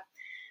that.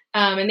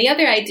 And the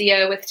other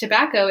idea with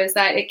tobacco is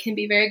that it can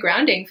be very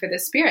grounding for the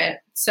spirit.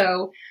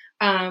 So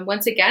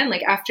once again,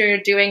 like after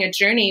doing a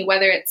journey,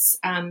 whether it's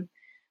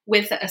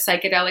with a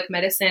psychedelic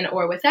medicine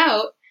or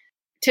without,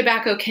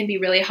 tobacco can be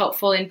really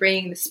helpful in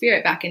bringing the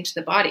spirit back into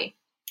the body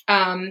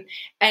and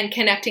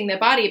connecting the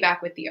body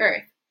back with the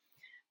earth.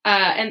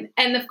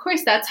 And of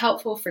course, that's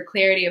helpful for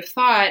clarity of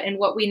thought. And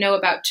what we know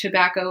about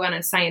tobacco on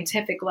a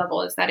scientific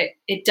level is that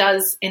it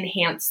does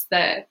enhance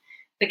the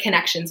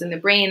connections in the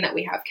brain that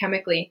we have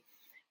chemically.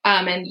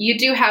 And you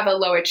do have a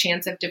lower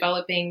chance of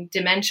developing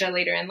dementia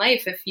later in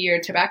life if you're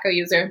a tobacco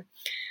user.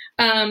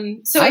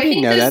 So I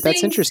didn't know that. Things,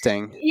 that's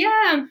interesting.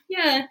 Yeah.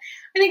 I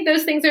think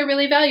those things are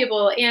really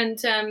valuable. And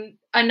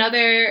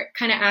another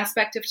kind of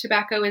aspect of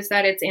tobacco is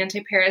that it's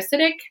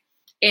antiparasitic,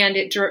 and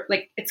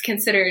it's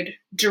considered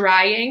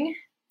drying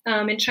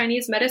in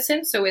Chinese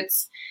medicine. So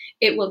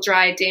it will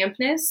dry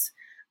dampness.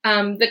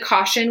 The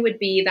caution would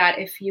be that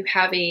if you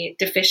have a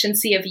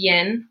deficiency of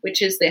yin,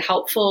 which is the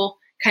helpful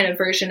kind of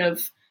version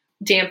of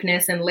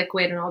dampness and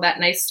liquid and all that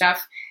nice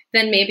stuff,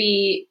 then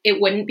maybe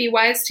it wouldn't be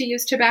wise to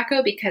use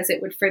tobacco because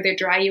it would further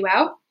dry you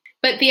out.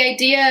 But the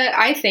idea,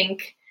 I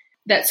think,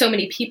 that so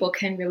many people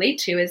can relate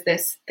to is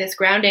this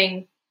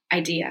grounding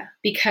idea.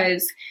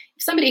 Because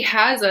if somebody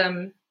has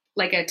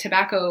like a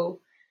tobacco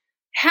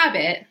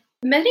habit,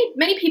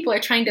 many people are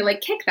trying to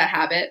like kick that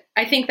habit.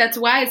 I think that's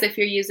wise if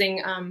you're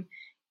using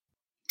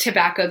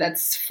tobacco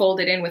that's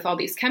folded in with all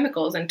these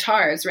chemicals and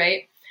tars,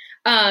 right?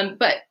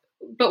 But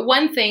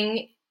one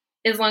thing,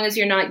 as long as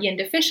you're not yin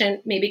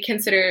deficient, maybe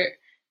consider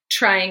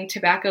trying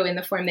tobacco in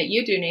the form that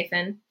you do,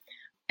 Nathan.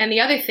 And the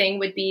other thing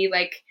would be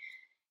like,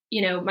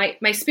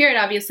 my spirit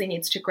obviously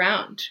needs to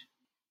ground.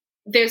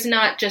 There's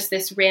not just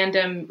this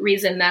random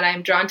reason that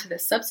I'm drawn to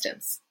this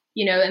substance,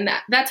 and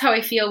that's how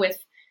I feel with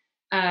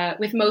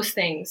most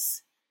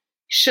things,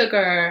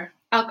 sugar,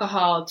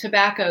 alcohol,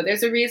 tobacco.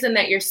 There's a reason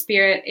that your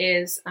spirit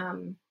is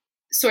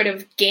sort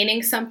of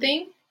gaining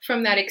something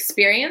from that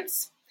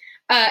experience.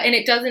 And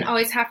it doesn't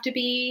always have to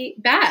be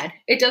bad.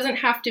 It doesn't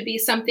have to be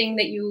something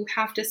that you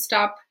have to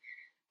stop.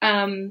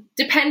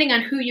 Depending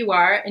on who you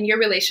are and your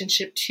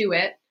relationship to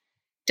it,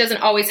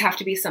 doesn't always have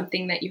to be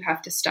something that you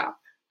have to stop,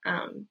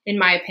 in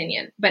my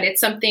opinion. But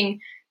it's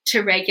something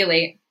to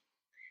regulate.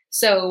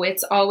 So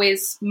it's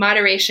always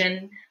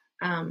moderation.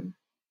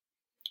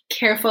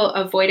 Careful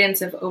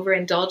avoidance of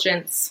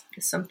overindulgence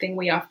is something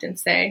we often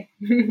say.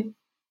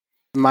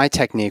 My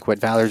technique, what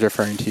Valerie's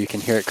referring to, you can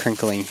hear it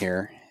crinkling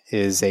here,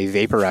 is a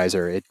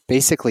vaporizer. It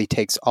basically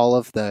takes all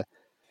the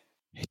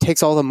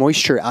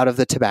moisture out of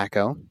the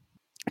tobacco,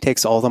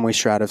 takes all the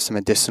moisture out of some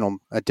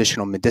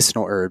additional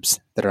medicinal herbs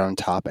that are on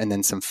top, and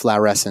then some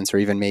flower essence or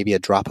even maybe a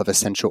drop of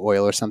essential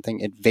oil or something.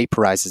 It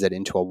vaporizes it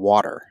into a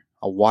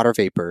water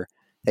vapor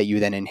that you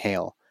then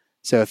inhale.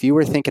 So if you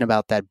were thinking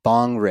about that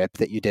bong rip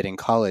that you did in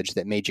college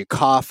that made you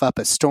cough up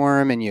a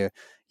storm and you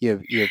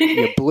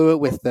blew it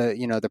with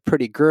the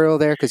pretty girl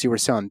there because you were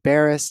so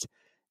embarrassed,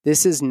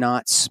 this is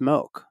not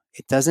smoke.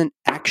 It doesn't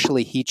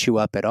actually heat you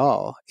up at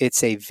all.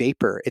 It's a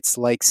vapor. It's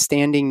like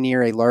standing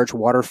near a large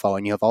waterfall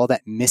and you have all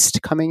that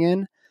mist coming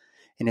in.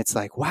 And it's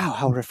like, wow,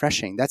 how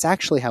refreshing. That's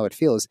actually how it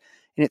feels.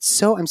 And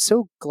I'm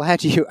so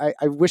glad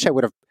I wish I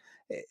would have,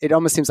 it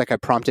almost seems like I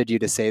prompted you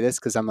to say this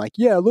because I'm like,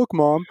 yeah, look,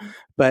 Mom.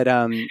 But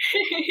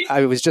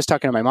I was just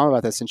talking to my mom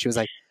about this and she was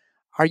like,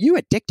 are you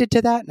addicted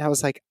to that? And I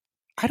was like,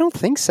 I don't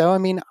think so. I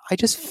mean, I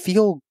just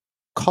feel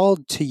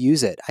called to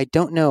use it. I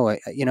don't know.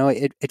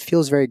 It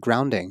feels very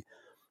grounding.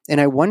 And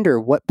I wonder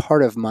what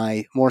part of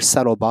my more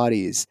subtle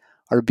bodies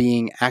are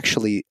being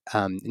actually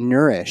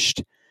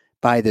nourished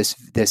by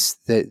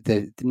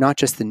the not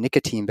just the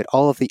nicotine, but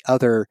all of the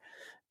other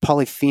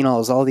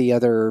polyphenols, all the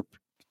other,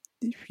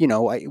 we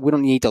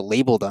don't need to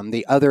label them,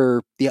 the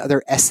other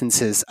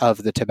essences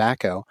of the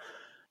tobacco.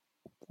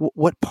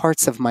 What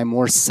parts of my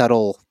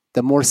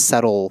the more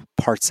subtle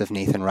parts of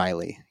Nathan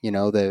Riley,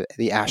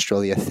 the astral,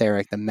 the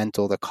etheric, the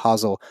mental, the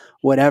causal,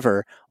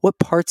 whatever, what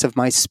parts of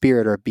my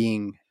spirit are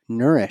being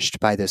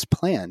nourished by this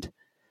plant?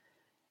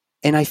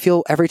 And I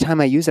feel every time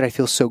I use it, I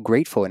feel so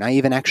grateful. And I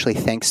even actually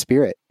thank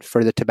spirit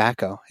for the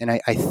tobacco. And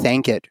I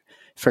thank it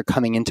for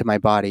coming into my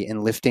body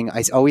and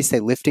I always say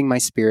lifting my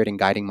spirit and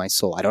guiding my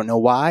soul. I don't know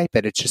why,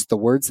 but it's just the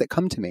words that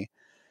come to me.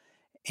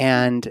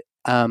 And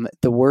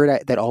the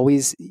word that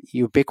always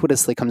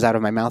ubiquitously comes out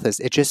of my mouth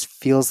is, it just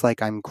feels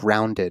like I'm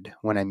grounded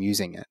when I'm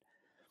using it.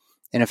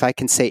 And if I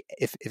can say,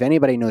 if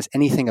anybody knows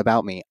anything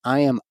about me, I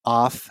am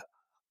off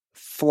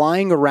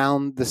flying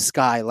around the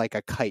sky like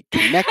a kite,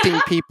 connecting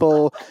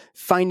people,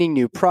 finding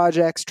new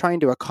projects, trying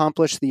to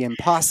accomplish the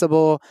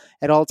impossible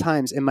at all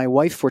times. And my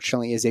wife,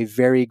 fortunately, is a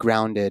very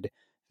grounded,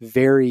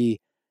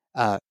 very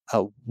a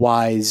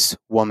wise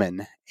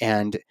woman.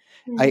 And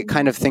I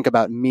kind of think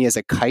about me as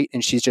a kite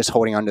and she's just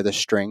holding onto the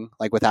string.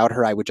 Like without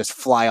her, I would just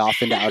fly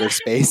off into outer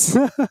space.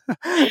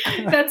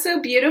 That's so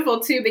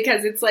beautiful too,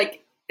 because it's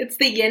like, it's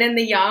the yin and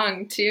the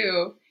yang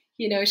too.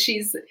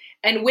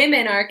 And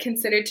women are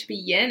considered to be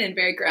yin and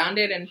very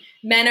grounded, and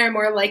men are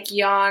more like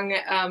yang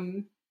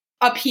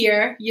up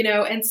here,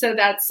 and so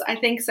that's, I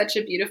think, such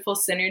a beautiful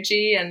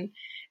synergy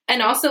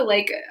and also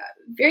like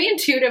very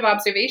intuitive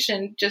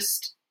observation,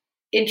 just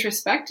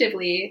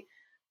introspectively.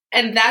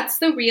 And that's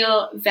the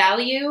real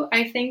value,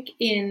 I think,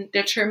 in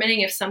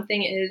determining if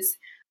something is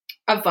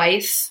a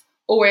vice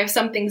or if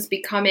something's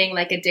becoming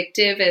like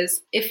addictive,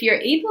 is if you're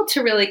able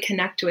to really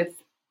connect with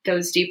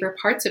those deeper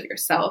parts of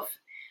yourself.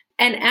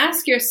 And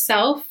ask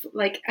yourself,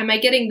 like, am I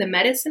getting the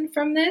medicine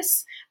from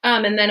this?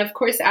 And then, of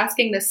course,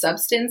 asking the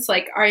substance,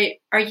 like,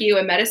 are you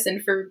a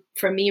medicine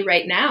for me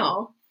right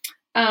now?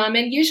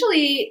 And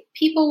usually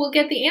people will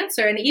get the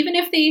answer. And even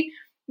if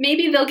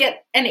maybe they'll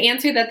get an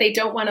answer that they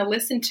don't want to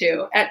listen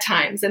to at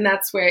times. And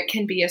that's where it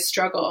can be a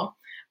struggle.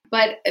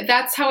 But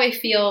that's how I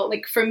feel.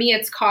 Like, for me,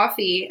 it's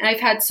coffee. I've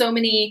had so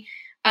many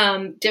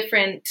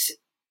different,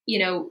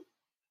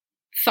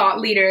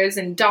 thought leaders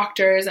and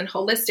doctors and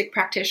holistic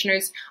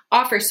practitioners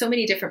offer so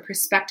many different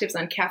perspectives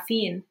on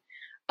caffeine.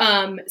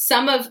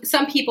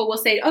 Some people will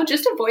say, "Oh,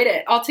 just avoid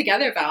it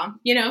altogether, Val."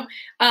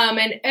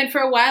 And for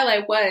a while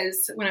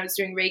when I was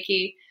doing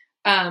Reiki,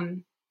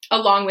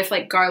 along with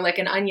like garlic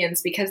and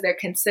onions, because they're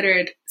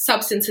considered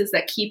substances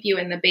that keep you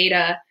in the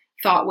beta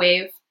thought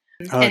wave.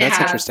 Oh, that's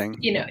interesting.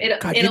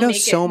 God, you know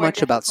so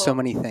much about so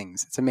many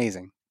things. It's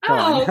amazing.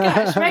 Oh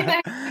gosh, right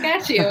back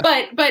at you.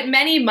 But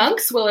many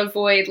monks will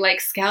avoid like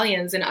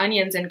scallions and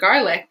onions and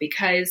garlic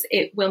because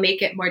it will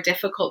make it more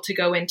difficult to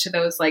go into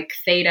those like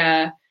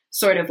theta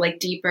sort of like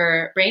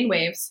deeper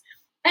brainwaves.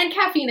 And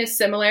caffeine is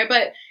similar,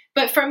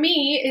 but for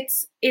me,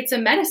 it's a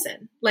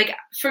medicine. Like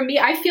for me,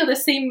 I feel the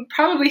same,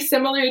 probably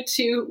similar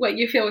to what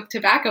you feel with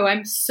tobacco.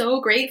 I'm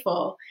so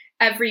grateful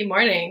every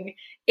morning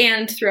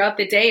and throughout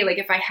the day. Like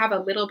if I have a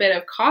little bit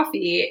of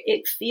coffee,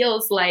 it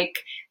feels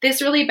like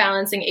this really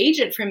balancing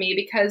agent for me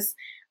because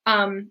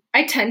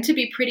I tend to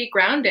be pretty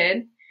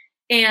grounded,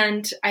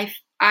 and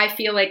I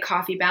feel like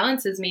coffee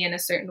balances me in a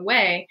certain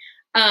way.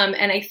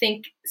 And I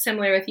think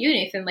similar with you,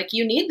 Nathan, like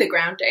you need the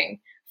grounding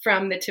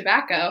from the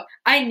tobacco.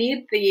 I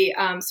need the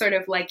sort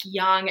of like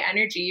yang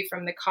energy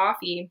from the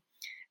coffee.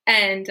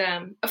 And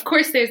of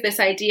course, there's this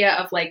idea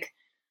of like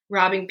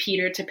robbing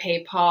Peter to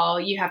pay Paul.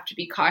 You have to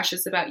be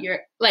cautious about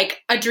your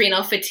like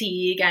adrenal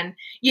fatigue and,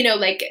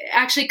 like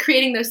actually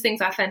creating those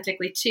things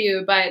authentically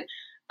too. But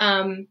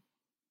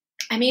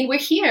I mean, we're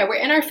here, we're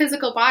in our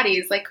physical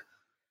bodies. Like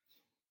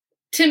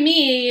to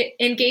me,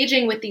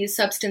 engaging with these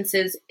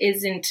substances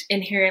isn't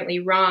inherently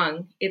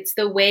wrong. It's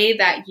the way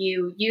that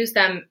you use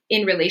them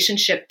in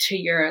relationship to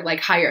your like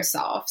higher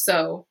self.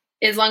 So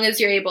as long as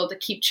you're able to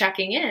keep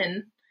checking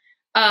in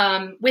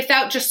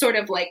without just sort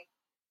of like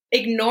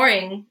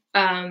ignoring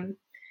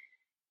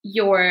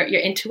your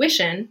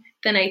intuition,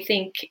 then I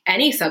think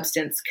any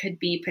substance could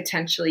be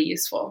potentially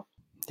useful.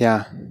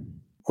 Yeah.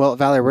 Well,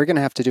 Valerie, we're going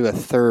to have to do a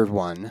third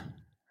one.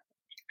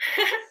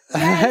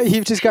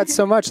 You've just got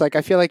so much. Like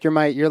I feel like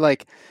you're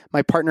like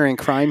my partner in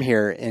crime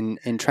here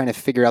in trying to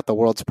figure out the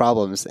world's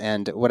problems.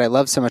 And what I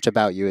love so much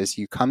about you is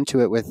you come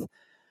to it with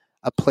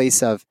a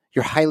place of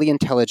you're highly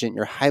intelligent,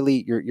 you're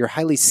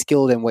highly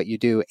skilled in what you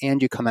do,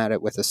 and you come at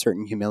it with a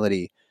certain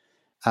humility.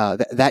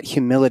 That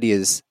humility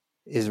is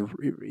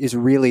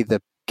really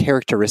the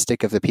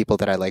characteristic of the people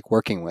that I like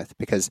working with,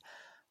 because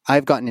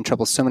I've gotten in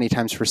trouble so many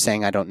times for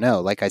saying I don't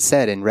know. Like I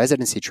said, in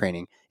residency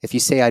training, if you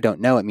say I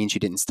don't know, it means you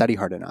didn't study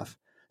hard enough.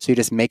 So you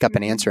just make up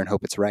an answer and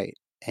hope it's right.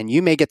 And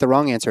you may get the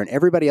wrong answer and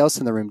everybody else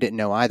in the room didn't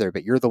know either,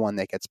 but you're the one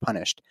that gets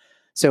punished.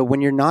 So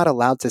when you're not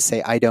allowed to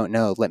say, I don't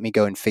know, let me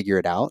go and figure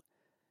it out,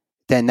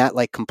 then that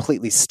like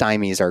completely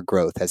stymies our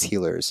growth as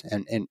healers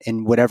and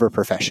in whatever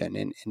profession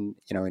and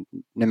no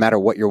matter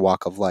what your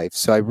walk of life.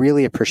 So I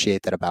really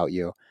appreciate that about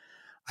you.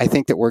 I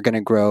think that we're going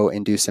to grow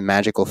and do some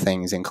magical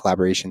things in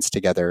collaborations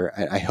together.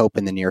 I hope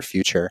in the near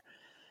future.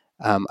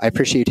 I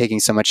appreciate you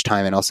taking so much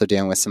time and also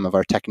dealing with some of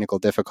our technical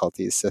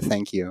difficulties. So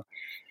thank you.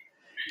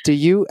 Do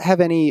you have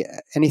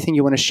anything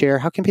you want to share?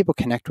 How can people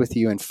connect with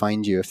you and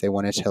find you if they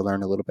wanted to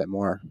learn a little bit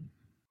more?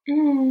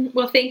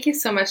 Well, thank you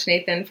so much,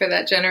 Nathan, for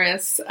that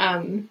generous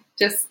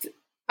just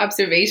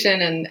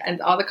observation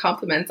and all the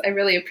compliments. I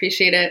really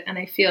appreciate it. And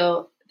I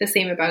feel the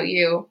same about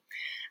you.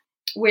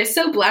 We're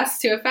so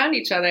blessed to have found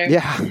each other.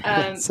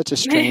 Yeah, such a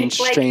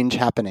strange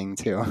happening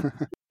too.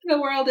 The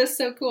world is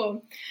so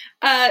cool.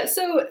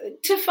 So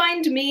to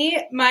find me,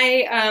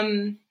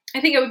 I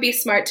think it would be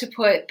smart to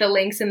put the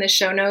links in the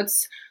show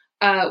notes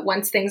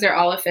once things are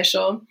all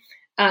official,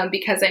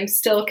 because I'm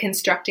still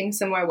constructing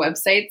some more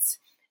websites.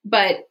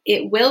 But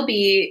it will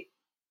be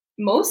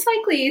most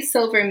likely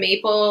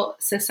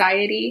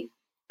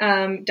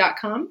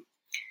silvermaplesociety.com.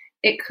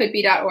 It could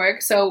be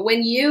 .org. So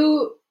when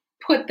you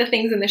put the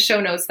things in the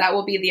show notes, that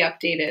will be the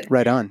updated.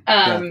 Right on.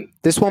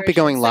 This won't be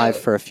going live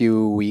for a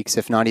few weeks,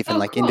 if not even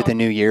cool. Into the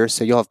new year.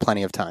 So you'll have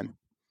plenty of time.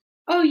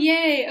 Oh,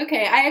 yay.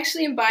 Okay. I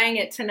actually am buying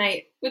it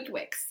tonight with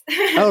Wix.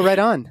 Oh, right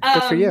on.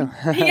 Good for you.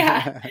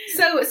 Yeah.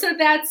 So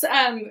that's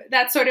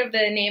sort of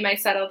the name I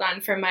settled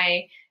on for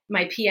my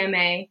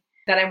PMA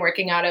that I'm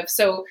working out of.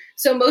 So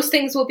most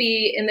things will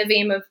be in the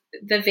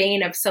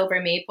vein of Silver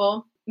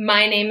Maple.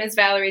 My name is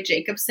Valerie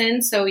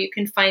Jakobsen, so you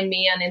can find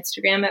me on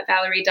Instagram at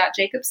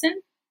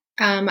valerie.jakobsen.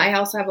 I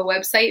also have a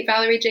website,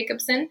 Valerie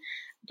Jakobsen,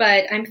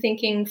 but I'm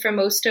thinking for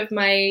most of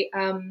my,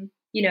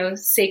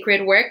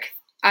 sacred work,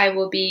 I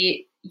will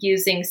be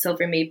using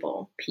Silver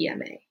Maple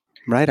PMA.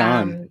 Right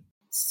on.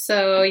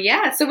 So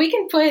we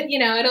can put,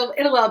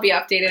 it'll all be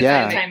updated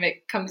by the time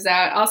it comes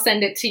out. I'll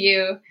send it to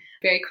you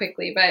very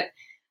quickly, but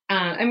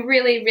I'm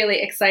really,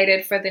 really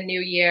excited for the new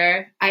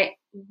year. I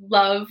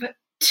love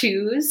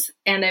twos,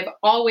 and I've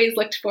always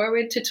looked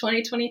forward to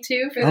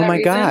 2022 for that reason. Oh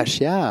my gosh,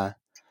 yeah.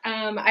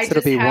 So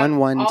it'll be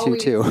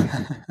 1122.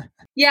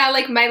 Yeah,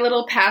 like my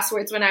little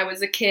passwords when I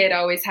was a kid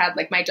always had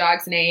like my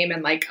dog's name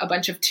and like a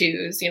bunch of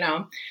twos,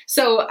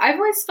 So I've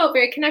always felt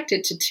very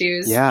connected to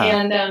twos. Yeah.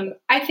 And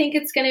I think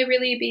it's going to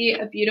really be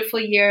a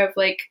beautiful year of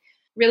like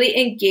really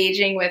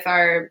engaging with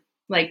our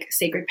like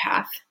sacred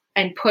path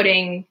and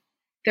putting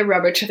the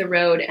rubber to the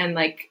road and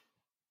like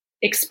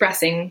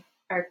expressing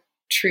our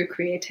true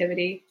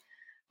creativity,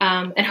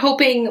 and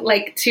hoping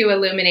like to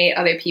illuminate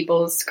other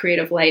people's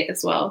creative light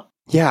as well.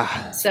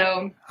 Yeah.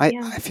 So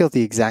I feel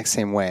the exact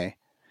same way.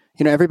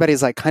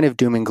 Everybody's like kind of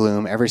doom and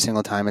gloom every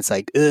single time. It's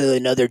like,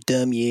 another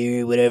dumb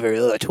year,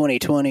 whatever.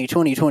 2020,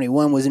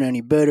 2021 wasn't any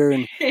better.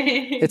 And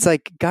it's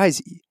like,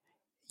 guys,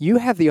 you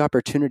have the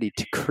opportunity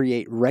to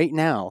create right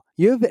now.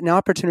 You have an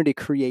opportunity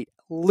to create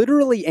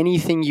literally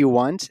anything you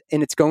want,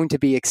 and it's going to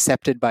be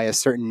accepted by a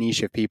certain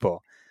niche of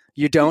people.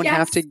 You don't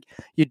have to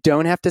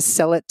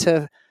sell it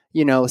to,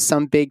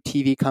 some big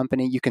TV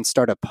company. You can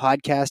start a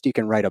podcast, you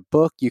can write a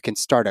book, you can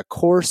start a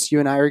course. You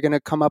and I are going to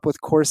come up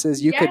with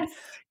courses. You could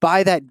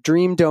buy that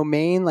dream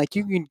domain. Like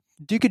you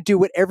could do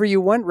whatever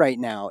you want right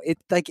now.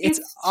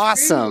 It's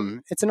awesome.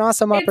 True. It's an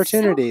awesome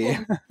opportunity.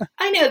 So cool.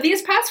 I know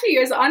these past few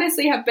years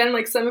honestly have been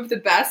like some of the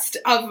best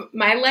of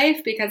my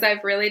life because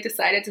I've really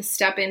decided to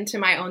step into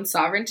my own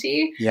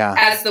sovereignty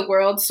as the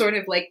world sort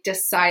of like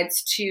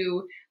decides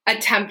to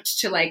attempt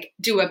to like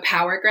do a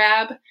power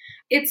grab.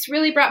 It's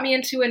really brought me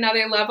into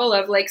another level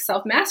of like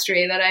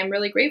self-mastery that I'm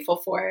really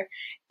grateful for.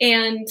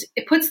 And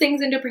it puts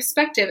things into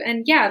perspective.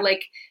 And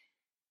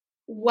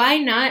why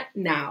not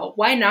now?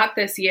 Why not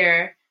this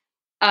year?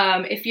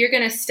 If you're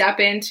going to step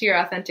into your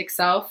authentic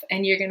self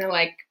and you're going to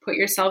like put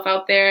yourself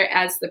out there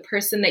as the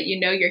person that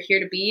you're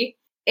here to be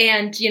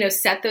and,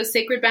 set those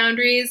sacred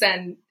boundaries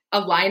and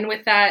align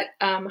with that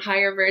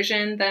higher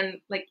version,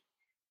 then like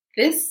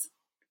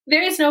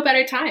there is no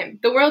better time.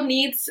 The world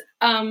needs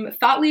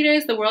thought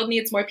leaders. The world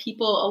needs more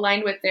people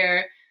aligned with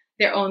their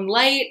own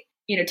light,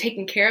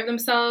 taking care of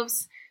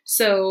themselves.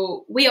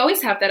 So we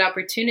always have that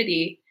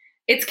opportunity.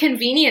 It's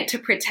convenient to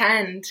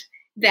pretend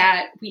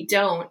that we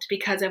don't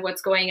because of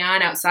what's going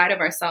on outside of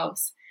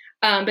ourselves.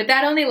 But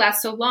that only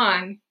lasts so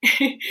long.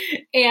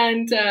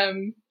 And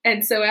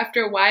so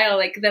after a while,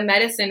 like the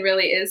medicine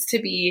really is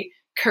to be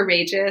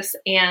courageous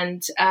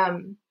and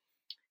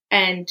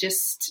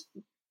just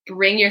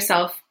bring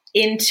yourself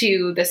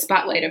into the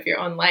spotlight of your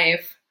own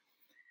life.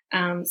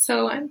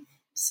 So I'm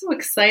so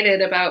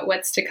excited about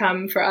what's to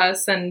come for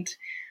us and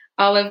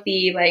all of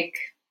the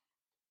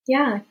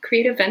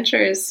creative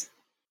ventures.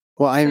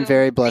 Well, I'm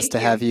very blessed to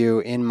have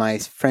you in my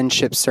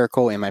friendship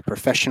circle, in my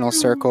professional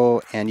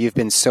circle, and you've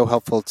been so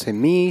helpful to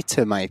me,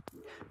 to my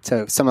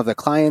to some of the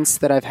clients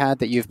that I've had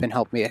that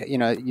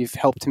you've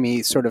helped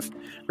me sort of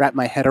wrap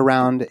my head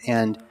around,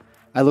 and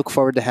I look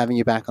forward to having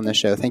you back on the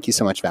show. Thank you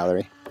so much,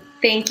 Valerie.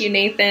 Thank you,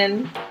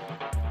 Nathan.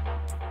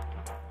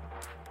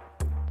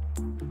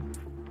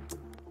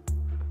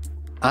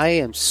 I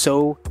am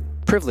so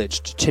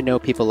privileged to know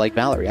people like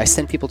Valerie. I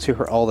send people to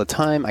her all the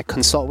time. I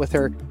consult with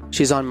her.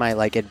 She's on my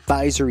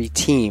advisory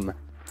team.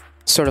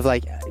 Sort of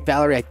like,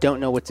 Valerie, I don't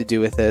know what to do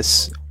with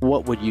this.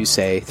 What would you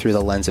say through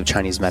the lens of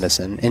Chinese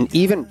medicine? And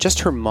even just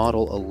her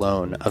model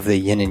alone of the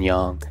yin and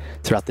yang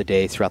throughout the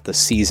day, throughout the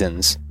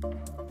seasons,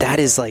 that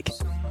is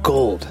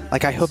gold.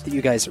 I hope that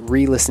you guys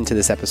re-listen to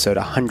this episode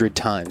 100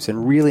 times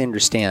and really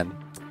understand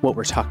what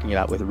we're talking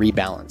about with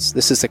rebalance.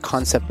 This is a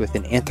concept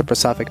within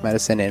anthroposophic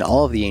medicine and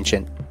all of the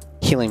ancient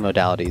healing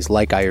modalities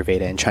like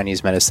Ayurveda and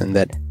Chinese medicine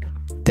that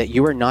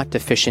you are not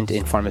deficient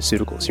in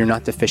pharmaceuticals. You're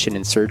not deficient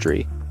in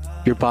surgery.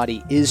 Your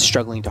body is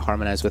struggling to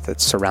harmonize with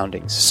its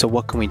surroundings. So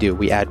what can we do?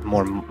 We add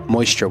more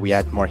moisture, we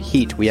add more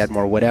heat, we add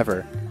more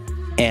whatever,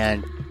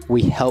 and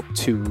we help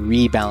to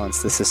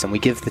rebalance the system. We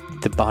give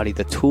the body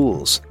the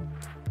tools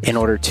in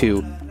order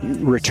to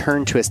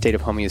return to a state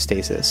of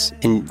homeostasis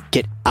and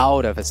get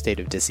out of a state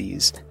of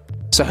disease.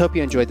 So I hope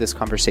you enjoyed this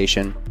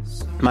conversation.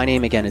 My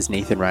name again is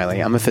Nathan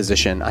Riley. I'm a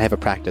physician. I have a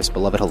practice,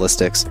 Beloved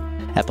Holistics.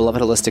 At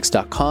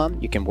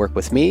belovedholistics.com, you can work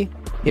with me.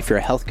 If you're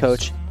a health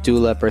coach,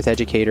 doula, birth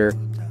educator,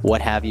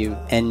 what have you,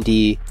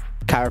 ND,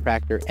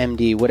 chiropractor,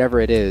 MD, whatever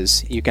it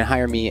is, you can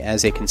hire me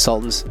as a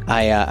consultant.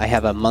 I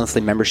have a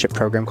monthly membership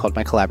program called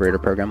my Collaborator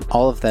Program.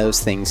 All of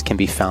those things can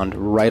be found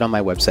right on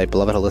my website,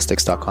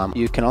 belovedholistics.com.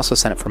 You can also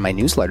sign up for my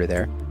newsletter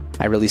there.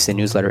 I release a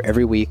newsletter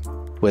every week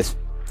with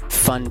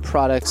fun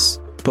products,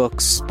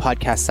 books,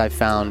 podcasts I've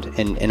found,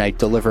 and I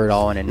deliver it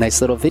all in a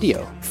nice little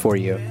video for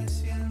you.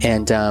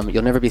 And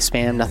you'll never be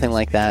spammed, nothing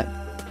like that.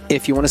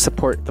 If you want to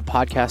support the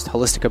podcast,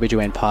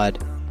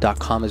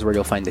 holisticobgynpod.com is where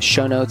you'll find the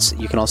show notes.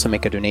 You can also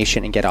make a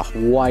donation and get a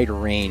wide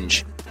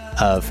range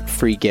of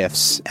free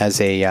gifts as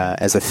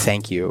a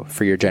thank you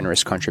for your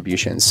generous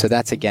contributions. So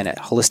that's again at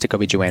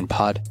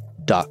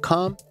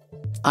holisticobgynpod.com.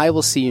 I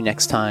will see you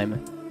next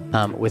time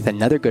with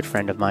another good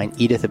friend of mine,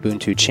 Edith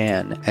Ubuntu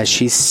Chan, as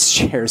she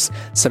shares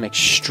some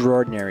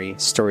extraordinary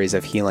stories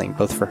of healing,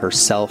 both for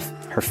herself,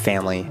 her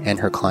family, and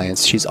her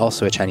clients. She's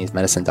also a Chinese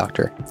medicine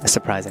doctor,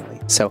 surprisingly.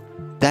 So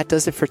that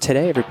does it for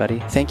today, everybody.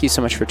 Thank you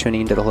so much for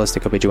tuning into the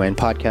Holistic OBGYN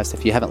podcast.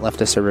 If you haven't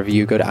left us a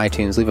review, go to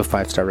iTunes, leave a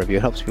 5-star review.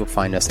 It helps people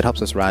find us. It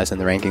helps us rise in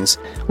the rankings.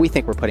 We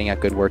think we're putting out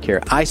good work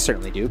here. I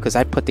certainly do, because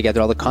I put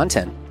together all the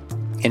content.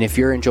 And if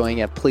you're enjoying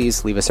it,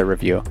 please leave us a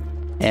review.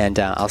 And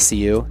I'll see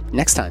you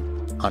next time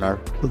on our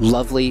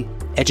lovely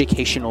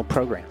educational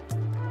program.